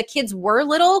learned when the kids were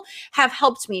little have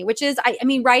helped me, which is, I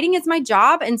mean, writing is my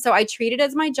job. And so I treat it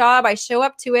as my job. I show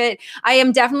up to it. I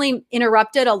am definitely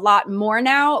interrupted a lot more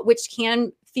now, which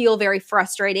can feel very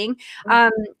frustrating.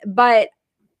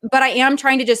 But I am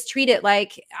trying to just treat it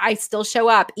like I still show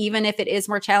up, even if it is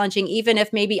more challenging, even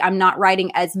if maybe I'm not writing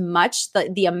as much,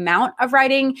 the amount of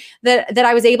writing that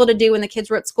I was able to do when the kids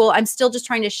were at school. I'm still just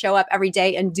trying to show up every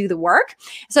day and do the work.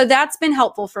 So that's been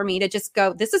helpful for me to just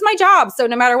go, this is my job. So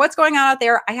no matter what's going on out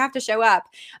there, I have to show up.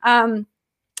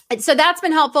 So that's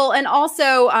been helpful. And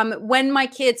also when my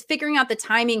kids, figuring out the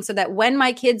timing so that when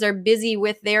my kids are busy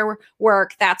with their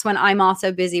work, that's when I'm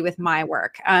also busy with my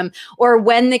work. Or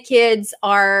when the kids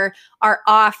are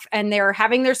off and they're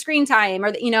having their screen time,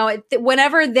 or,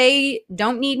 whenever they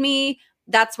don't need me,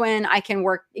 that's when I can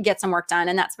get some work done.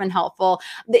 And that's been helpful.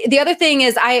 The other thing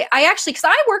is I actually, cause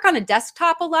I work on a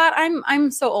desktop a lot.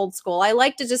 I'm so old school. I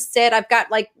like to just sit, I've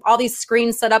got like all these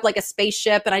screens set up like a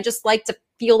spaceship, and I just like to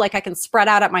feel like I can spread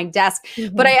out at my desk.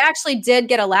 But I actually did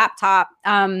get a laptop,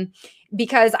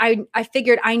 because I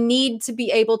figured I need to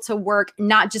be able to work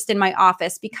not just in my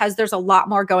office, because there's a lot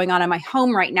more going on in my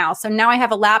home right now. So now I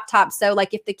have a laptop. So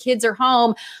like if the kids are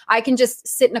home, I can just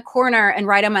sit in a corner and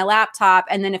write on my laptop.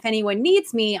 And then if anyone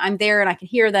needs me, I'm there and I can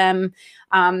hear them.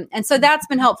 And so that's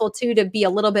been helpful too, to be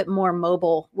a little bit more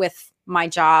mobile with my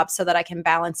job so that I can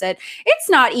balance it. It's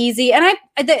not easy. And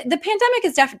the pandemic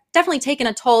has definitely taken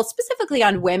a toll, specifically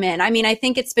on women. I mean, I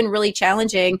think it's been really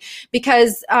challenging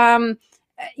because,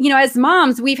 as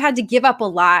moms, we've had to give up a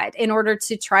lot in order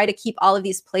to try to keep all of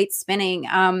these plates spinning.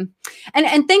 And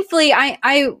thankfully,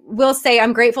 I will say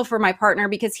I'm grateful for my partner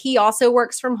because he also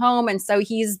works from home. And so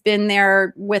he's been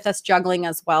there with us juggling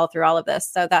as well through all of this.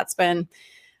 So that's been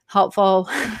helpful.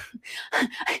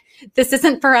 This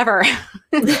isn't forever.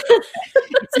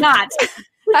 It's not.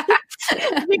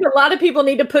 I think a lot of people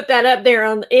need to put that up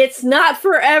there it's not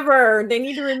forever. They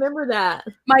need to remember that.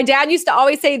 My dad used to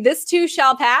always say, this too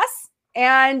shall pass.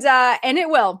 And it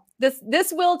will.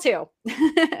 This will too.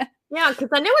 Yeah, because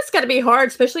I know it's got to be hard,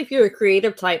 especially if you're a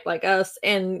creative type like us,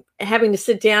 and having to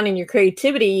sit down in your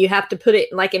creativity, you have to put it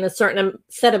like in a certain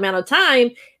set amount of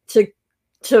time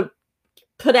to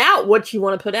put out what you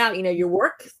want to put out, your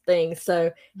work thing.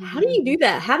 So how do you do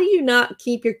that? How do you not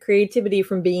keep your creativity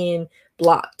from being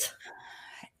blocked?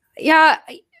 Yeah,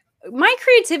 my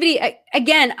creativity,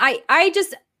 again,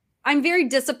 I'm very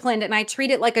disciplined and I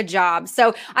treat it like a job.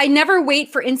 So I never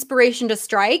wait for inspiration to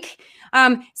strike.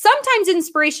 Sometimes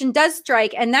inspiration does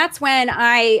strike. And that's when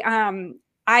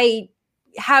I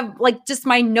have like just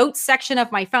my notes section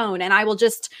of my phone and I will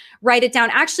just write it down.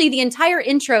 Actually, the entire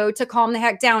intro to Calm the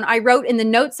Heck Down, I wrote in the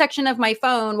notes section of my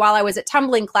phone while I was at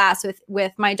tumbling class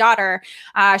with my daughter.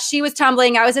 She was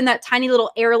tumbling. I was in that tiny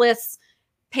little airless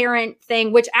parent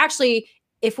thing, which actually,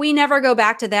 if we never go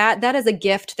back to that, that is a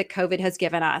gift that COVID has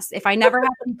given us. If I never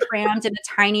have to be crammed in a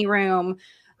tiny room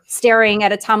staring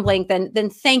at a tumbling, then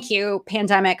thank you,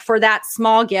 pandemic, for that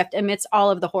small gift amidst all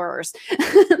of the horrors.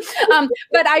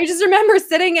 But I just remember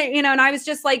sitting at, and I was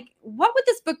just like, what would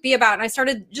this book be about? And I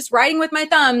started just writing with my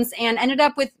thumbs and ended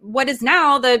up with what is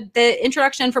now the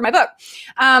introduction for my book.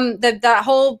 The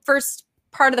whole first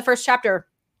part of the first chapter.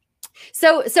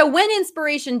 So when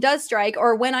inspiration does strike,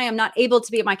 or when I am not able to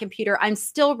be at my computer, I'm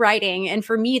still writing. And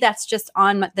for me, that's just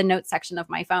on the notes section of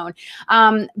my phone.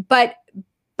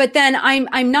 But then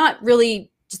I'm not really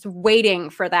just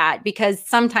waiting for that, because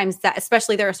sometimes that,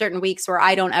 especially there are certain weeks where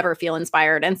I don't ever feel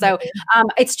inspired. And so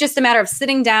it's just a matter of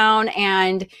sitting down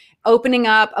and opening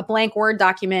up a blank Word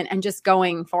document and just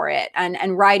going for it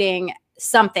and writing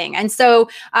something. And so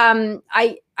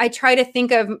I try to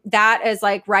think of that as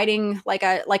like writing like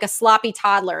a sloppy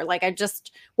toddler. Like I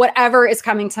just, whatever is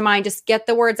coming to mind, just get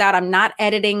the words out. I'm not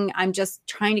editing. I'm just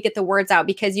trying to get the words out,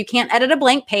 because you can't edit a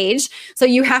blank page. So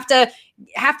you have to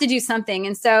do something.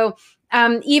 And so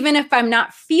even if I'm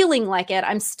not feeling like it,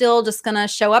 I'm still just going to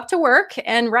show up to work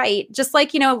and write, just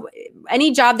like,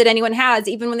 any job that anyone has,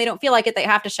 even when they don't feel like it, they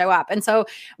have to show up. And so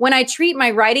when I treat my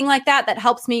writing like that, that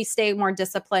helps me stay more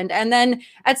disciplined. And then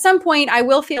at some point I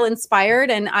will feel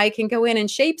inspired and I can go in and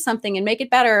shape something and make it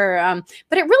better.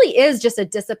 But it really is just a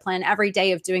discipline every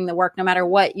day of doing the work, no matter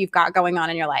what you've got going on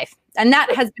in your life. And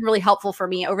that has been really helpful for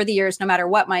me over the years, no matter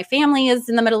what my family is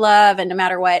in the middle of, and no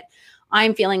matter what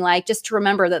I'm feeling like, just to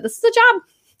remember that this is a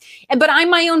job. But I'm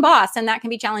my own boss, and that can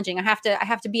be challenging. I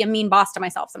have to be a mean boss to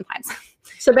myself sometimes.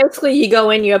 So basically you go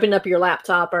in, you open up your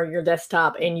laptop or your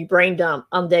desktop, and you brain dump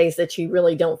on days that you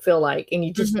really don't feel like, and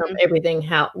you just dump everything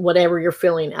whatever you're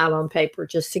feeling out on paper,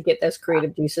 just to get those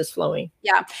creative juices flowing.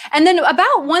 Yeah. And then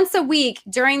about once a week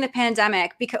during the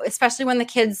pandemic, because especially when the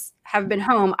kids have been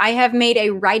home, I have made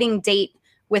a writing date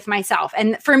with myself.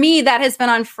 And for me, that has been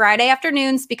on Friday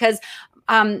afternoons, because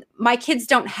my kids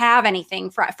don't have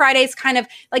anything. Friday's kind of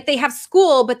like they have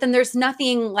school, but then there's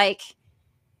nothing like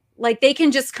they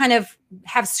can just kind of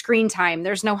have screen time.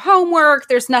 There's no homework.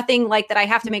 There's nothing like that I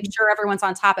have to make sure everyone's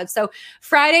on top of. So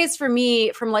Fridays for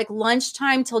me, from like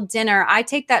lunchtime till dinner, I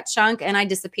take that chunk and I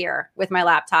disappear with my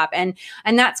laptop. And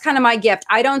that's kind of my gift.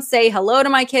 I don't say hello to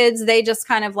my kids. They just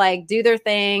kind of like do their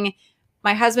thing.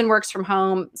 My husband works from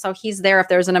home, so he's there if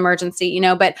there's an emergency,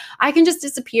 but I can just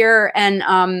disappear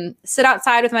and sit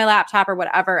outside with my laptop or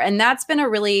whatever. And that's been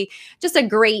just a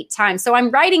great time. So I'm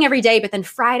writing every day, but then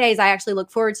Fridays I actually look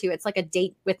forward to. It's like a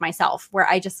date with myself where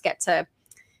I just get to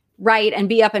write and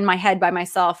be up in my head by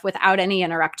myself without any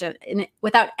interruptions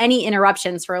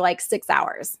for like 6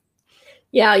 hours.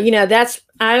 Yeah,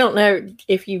 I don't know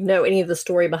if you know any of the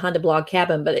story behind the blog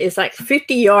cabin, but it's like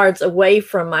 50 yards away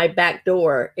from my back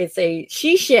door. It's a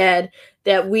she shed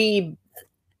that we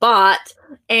bought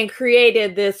and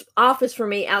created this office for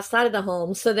me outside of the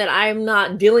home, so that I'm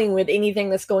not dealing with anything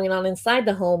that's going on inside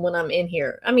the home when I'm in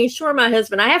here. I mean, sure, my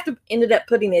husband, I have to ended up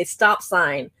putting a stop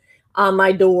sign on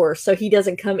my door so he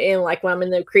doesn't come in like when I'm in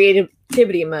the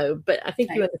creativity mode. But I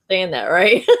think you understand that,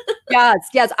 right?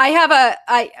 Yes. I have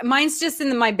mine's just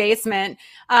in my basement.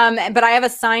 But I have a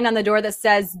sign on the door that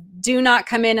says, "Do not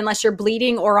come in unless you're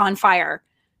bleeding or on fire."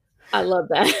 I love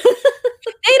that.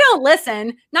 They don't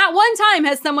listen. Not one time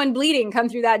has someone bleeding come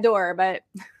through that door, but.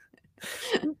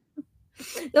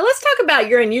 Now let's talk about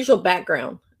your unusual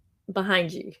background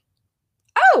behind you.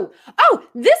 Oh,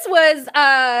 this was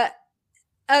a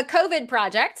COVID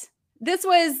project. This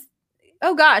was,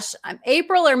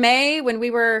 April or May, when we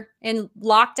were in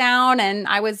lockdown and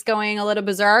I was going a little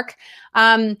berserk.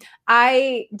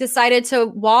 I decided to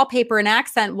wallpaper an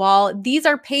accent wall. These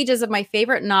are pages of my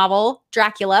favorite novel,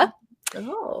 Dracula.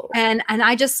 Oh. And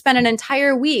I just spent an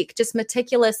entire week just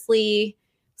meticulously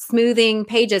smoothing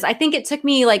pages. I think it took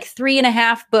me like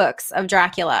 3.5 books of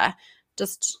Dracula,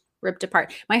 just ripped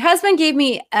apart. My husband gave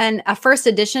me a first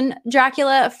edition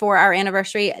Dracula for our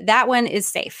anniversary. That one is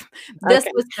safe. This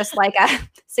was just like a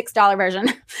 $6 version.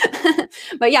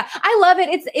 But yeah, I love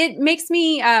it. It makes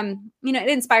me, it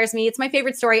inspires me. It's my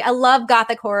favorite story. I love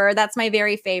Gothic horror. That's my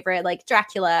very favorite, like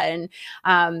Dracula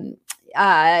and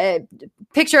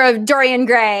picture of Dorian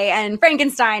Gray and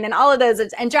Frankenstein and all of those.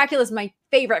 And Dracula is my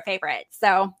favorite.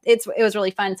 So it was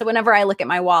really fun. So whenever I look at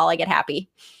my wall, I get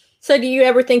happy. So do you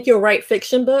ever think you'll write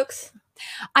fiction books?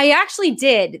 I actually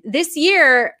did. This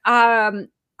year, I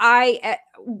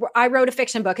wrote a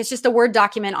fiction book. It's just a Word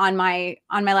document on my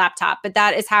laptop, but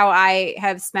that is how I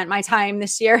have spent my time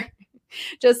this year,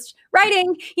 just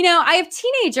writing. I have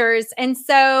teenagers, and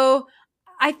so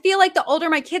I feel like the older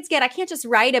my kids get, I can't just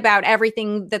write about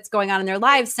everything that's going on in their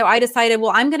lives. So I decided,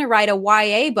 well, I'm going to write a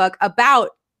YA book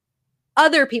about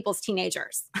other people's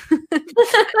teenagers.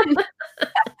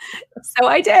 So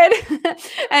I did.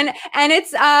 and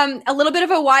it's a little bit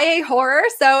of a YA horror.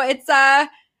 So it's I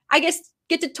guess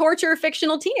get to torture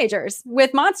fictional teenagers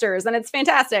with monsters, and it's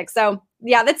fantastic. So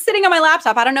yeah, that's sitting on my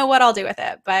laptop. I don't know what I'll do with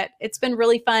it, but it's been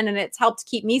really fun, and it's helped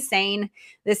keep me sane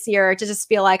this year to just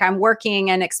feel like I'm working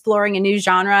and exploring a new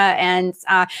genre and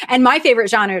my favorite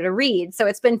genre to read. So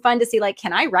it's been fun to see, like,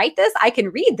 can I write this? I can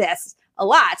read this a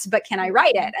lot, but can I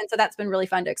write it? And so that's been really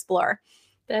fun to explore.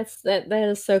 That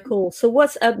is so cool. So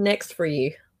what's up next for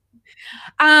you?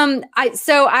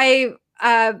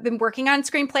 I've been working on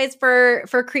screenplays for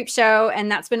Creepshow,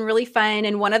 and that's been really fun.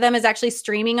 And one of them is actually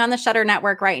streaming on the Shudder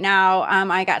Network right now.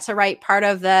 I got to write part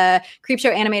of the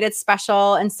Creepshow animated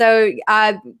special, and so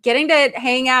getting to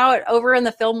hang out over in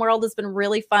the film world has been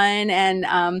really fun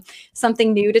and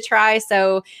something new to try.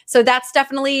 So that's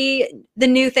definitely the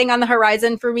new thing on the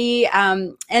horizon for me.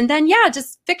 And then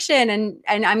just fiction,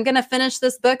 and I'm gonna finish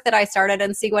this book that I started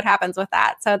and see what happens with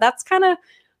that. So that's kind of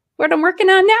what I'm working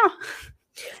on now.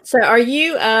 So are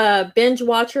you a binge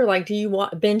watcher? Like, do you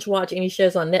binge watch any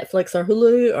shows on Netflix or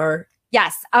Hulu? Or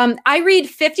Yes. I read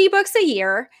 50 books a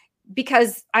year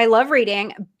because I love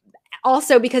reading.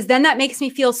 Also, because then that makes me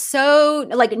feel so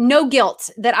like no guilt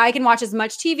that I can watch as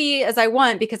much TV as I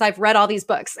want because I've read all these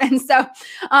books. And so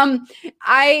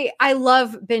I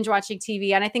love binge watching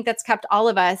TV. And I think that's kept all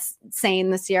of us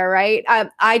sane this year, right?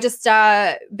 I just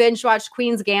binge watched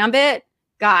Queen's Gambit.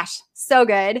 Gosh, so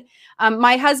good.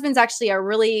 My husband's actually a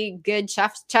really good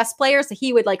chess player, so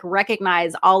he would like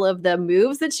recognize all of the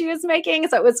moves that she was making.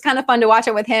 So it was kind of fun to watch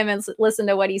it with him and listen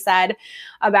to what he said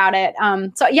about it.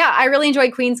 So yeah, I really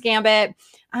enjoyed Queen's Gambit.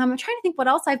 I'm trying to think what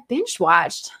else I've binge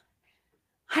watched.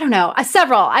 I don't know,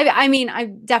 several. I mean, I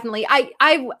definitely,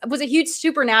 I was a huge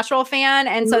Supernatural fan,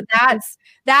 and so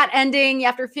that ending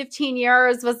after 15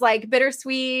 years was like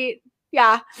bittersweet.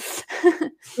 Yeah.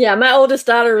 Yeah, my oldest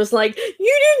daughter was like,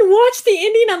 "You didn't watch the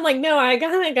ending?" I'm like, "No, I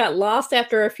kind of got lost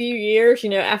after a few years,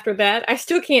 after that. I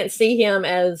still can't see him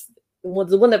as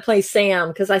the one that plays Sam,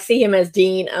 because I see him as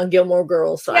Dean on Gilmore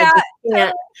Girls. So I just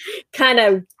can't kind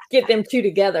of get them two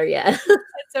together yet."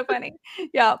 That's so funny.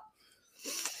 Yeah.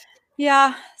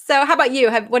 Yeah. So how about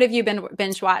you? What have you been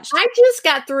binge watched? I just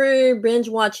got through binge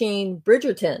watching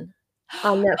Bridgerton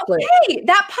on Netflix. Okay,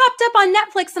 that popped up on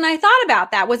Netflix, and I thought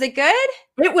about that. Was it good?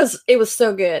 It was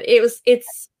so good.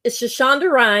 It's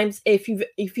Shonda Rhimes. If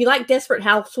you like Desperate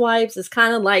Housewives, it's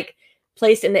kind of like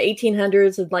placed in the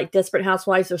 1800s of like Desperate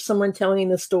Housewives or someone telling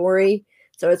the story.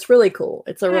 So it's really cool.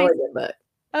 It's a really good book.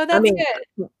 Oh, that's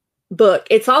good. Book.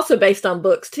 It's also based on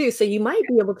books too, so you might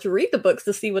be able to read the books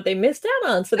to see what they missed out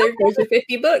on. So there's your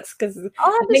 50 books, because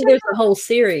I think there's a whole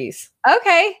series.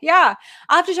 Okay, yeah,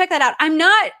 I'll have to check that out. I'm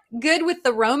not good with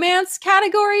the romance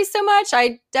category so much.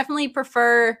 I definitely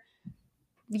prefer,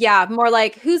 more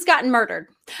like Who's Gotten Murdered.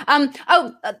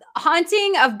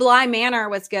 Haunting of Bly Manor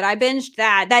was good. I binged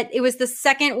that. It was the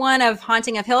second one of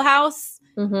Haunting of Hill House.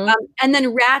 Mm-hmm. And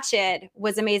then Ratched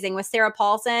was amazing with Sarah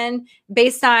Paulson,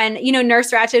 based on, Nurse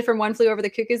Ratched from One Flew Over the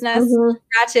Cuckoo's Nest. Mm-hmm.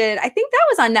 Ratched, I think that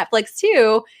was on Netflix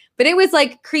too, but it was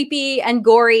like creepy and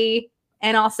gory,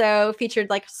 and also featured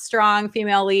like strong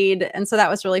female lead. And so that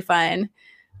was really fun.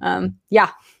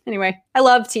 Anyway, I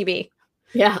love TV.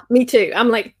 Yeah, me too. I'm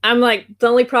like, the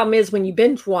only problem is when you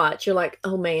binge watch, you're like,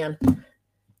 oh man,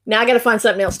 now I got to find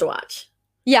something else to watch.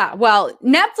 Yeah. Well,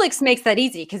 Netflix makes that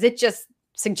easy because it just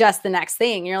suggests the next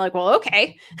thing. You're like, well,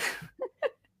 okay.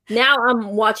 Now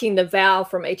I'm watching The Vow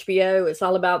from HBO. It's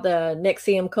all about the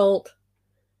NXIVM cult.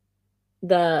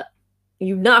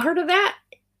 You've not heard of that?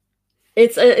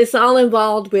 It's all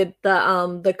involved with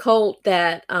the cult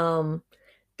that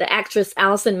the actress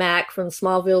Allison Mack from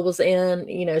Smallville was in.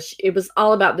 It was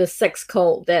all about this sex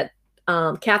cult that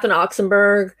Catherine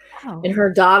Oxenberg and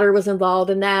her daughter was involved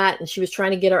in that, and she was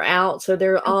trying to get her out. So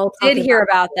they're all did hear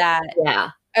about that. Yeah.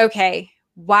 Okay.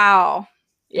 Wow.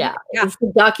 Yeah. It's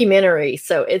a documentary.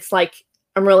 So it's like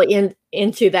I'm really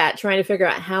into that, trying to figure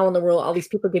out how in the world all these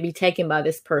people could be taken by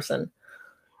this person.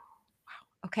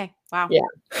 Okay. Wow. Yeah.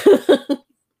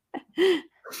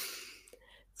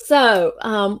 So,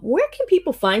 where can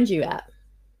people find you at?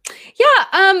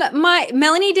 Yeah. My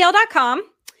melaniedale.com.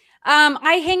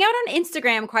 I hang out on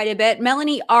Instagram quite a bit.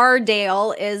 Melanie R.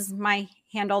 Dale is my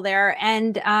handle there.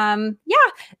 And I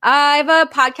have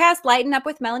a podcast, Lighten Up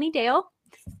with Melanie Dale.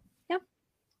 Yeah.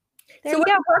 There you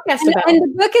go. Podcast about? And the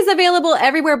book is available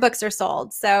everywhere books are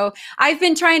sold. So I've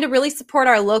been trying to really support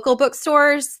our local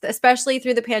bookstores, especially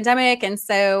through the pandemic. And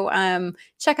so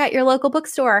check out your local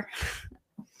bookstore.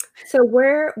 So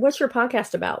what's your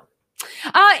podcast about?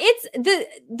 It's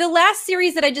the last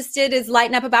series that I just did is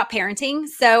Lighten Up About Parenting.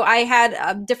 So I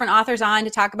had different authors on to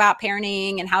talk about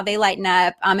parenting and how they lighten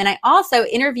up. And I also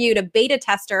interviewed a beta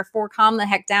tester for Calm the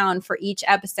Heck Down for each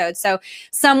episode. So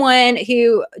someone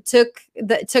who took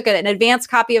an advanced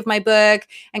copy of my book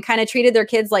and kind of treated their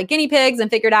kids like guinea pigs and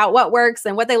figured out what works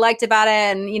and what they liked about it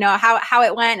and, you know, how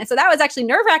it went. And so that was actually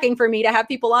nerve-wracking for me to have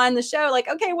people on the show like,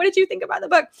 okay, what did you think about the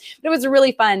book? But it was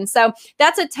really fun. So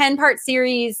that's a 10-part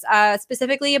series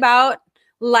specifically about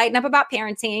Lighten Up About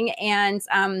Parenting. And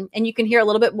you can hear a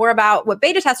little bit more about what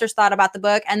beta testers thought about the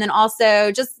book. And then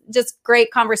also just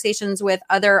great conversations with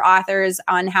other authors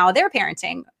on how they're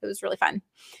parenting. It was really fun.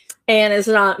 And is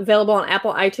it available on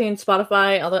Apple, iTunes,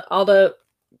 Spotify,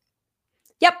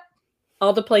 Yep.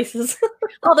 All the places?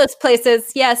 All those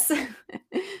places. Yes.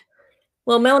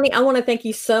 Well, Melanie, I want to thank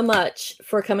you so much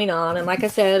for coming on. And like I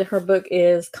said, her book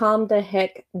is Calm the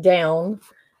Heck Down,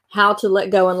 How to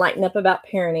Let Go and Lighten Up About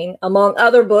Parenting, among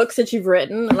other books that you've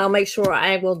written. And I'll make sure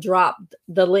I will drop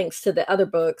the links to the other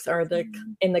books or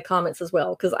in the comments as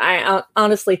well, because I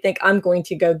honestly think I'm going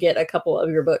to go get a couple of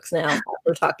your books now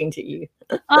after talking to you.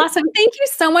 Awesome. Thank you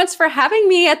so much for having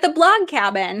me at the Blog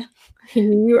Cabin.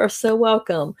 You are so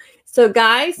welcome. So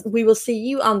guys, we will see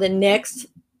you on the next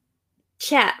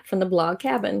chat from the Blog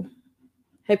Cabin.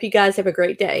 Hope you guys have a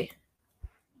great day.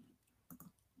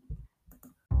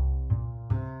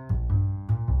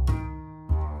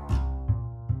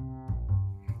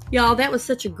 Y'all, that was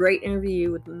such a great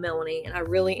interview with Melanie, and I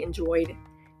really enjoyed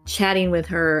chatting with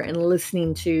her and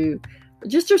listening to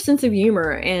just her sense of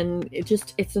humor. And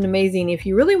it's an amazing, if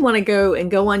you really want to go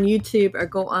on YouTube or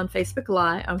go on Facebook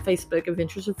Live, on Facebook,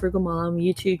 Adventures of Frugal Mom,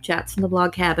 YouTube Chats in the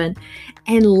Blog Cabin,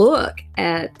 and look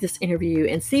at this interview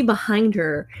and see behind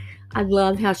her. I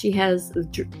love how she has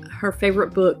her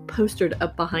favorite book postered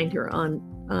up behind her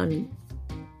on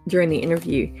during the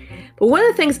interview. But one of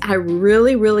the things I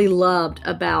really, really loved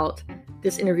about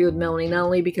this interview with Melanie, not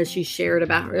only because she shared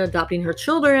about her adopting her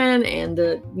children and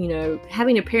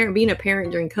being a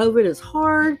parent during COVID is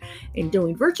hard and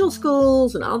doing virtual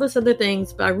schools and all this other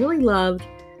things, but I really loved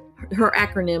her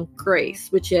acronym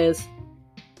GRACE, which is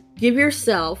give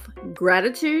yourself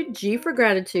gratitude, G for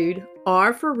gratitude,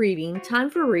 R for reading, time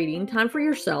for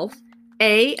yourself,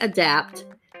 A, adapt,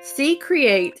 C,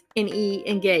 create, and E,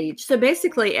 engage. So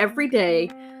basically every day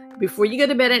before you go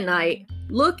to bed at night,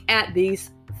 look at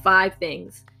these 5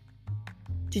 things.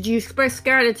 Did you express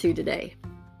gratitude today?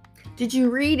 Did you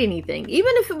read anything?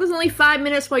 Even if it was only 5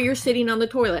 minutes while you're sitting on the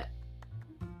toilet,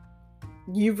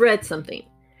 you've read something.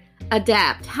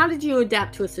 Adapt. How did you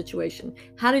adapt to a situation?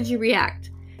 How did you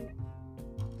react?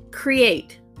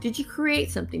 Create. Did you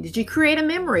create something? Did you create a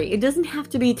memory? It doesn't have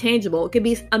to be tangible. It could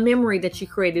be a memory that you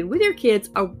created with your kids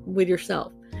or with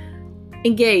yourself.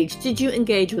 Engage. Did you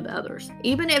engage with others?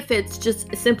 Even if it's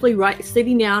just simply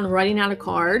sitting down and writing out a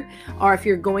card, or if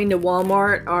you're going to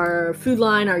Walmart or Food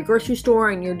Line or a grocery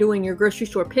store and you're doing your grocery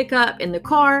store pickup in the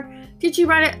car, did you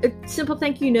write a simple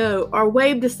thank you note or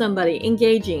wave to somebody?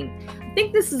 Engaging. I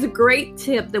think this is a great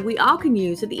tip that we all can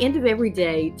use at the end of every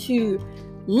day to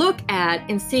look at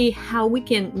and see how we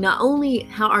can not only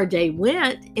how our day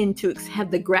went and to have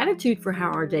the gratitude for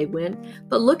how our day went,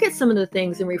 but look at some of the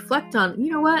things and reflect on,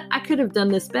 you know what, I could have done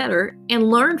this better, and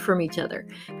learn from each other.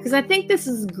 Because I think this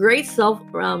is a great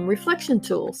self-reflection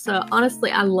tool. So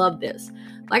honestly, I love this.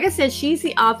 Like I said, she's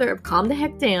the author of Calm the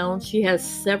Heck Down. She has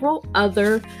several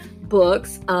other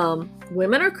books.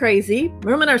 Women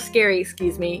Are Scary,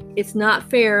 It's Not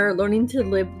Fair, Learning to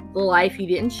Live the Life You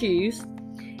Didn't Choose,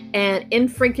 and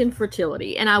Infrequent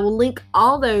Fertility. And I will link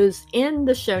all those in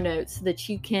the show notes so that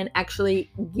you can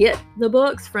actually get the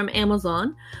books from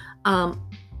Amazon.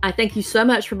 I thank you so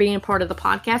much for being a part of the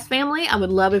podcast family. I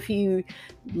would love if you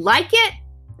like it,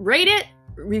 rate it,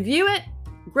 review it.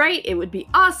 Great. It would be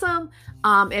awesome.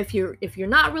 If you're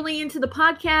not really into the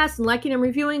podcast and liking and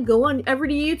reviewing, go on over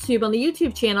to YouTube on the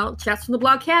YouTube channel, Chats from the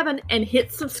Blog Cabin, and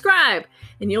hit subscribe.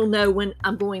 And you'll know when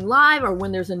I'm going live or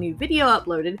when there's a new video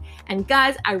uploaded. And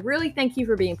guys, I really thank you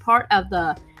for being part of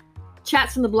the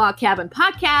Chats from the Blog Cabin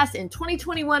podcast. And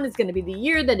 2021 is going to be the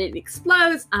year that it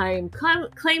explodes. I'm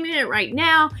claiming it right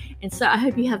now. And so I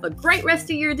hope you have a great rest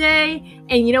of your day.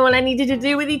 And you know what I need you to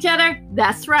do with each other?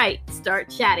 That's right. Start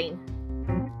chatting.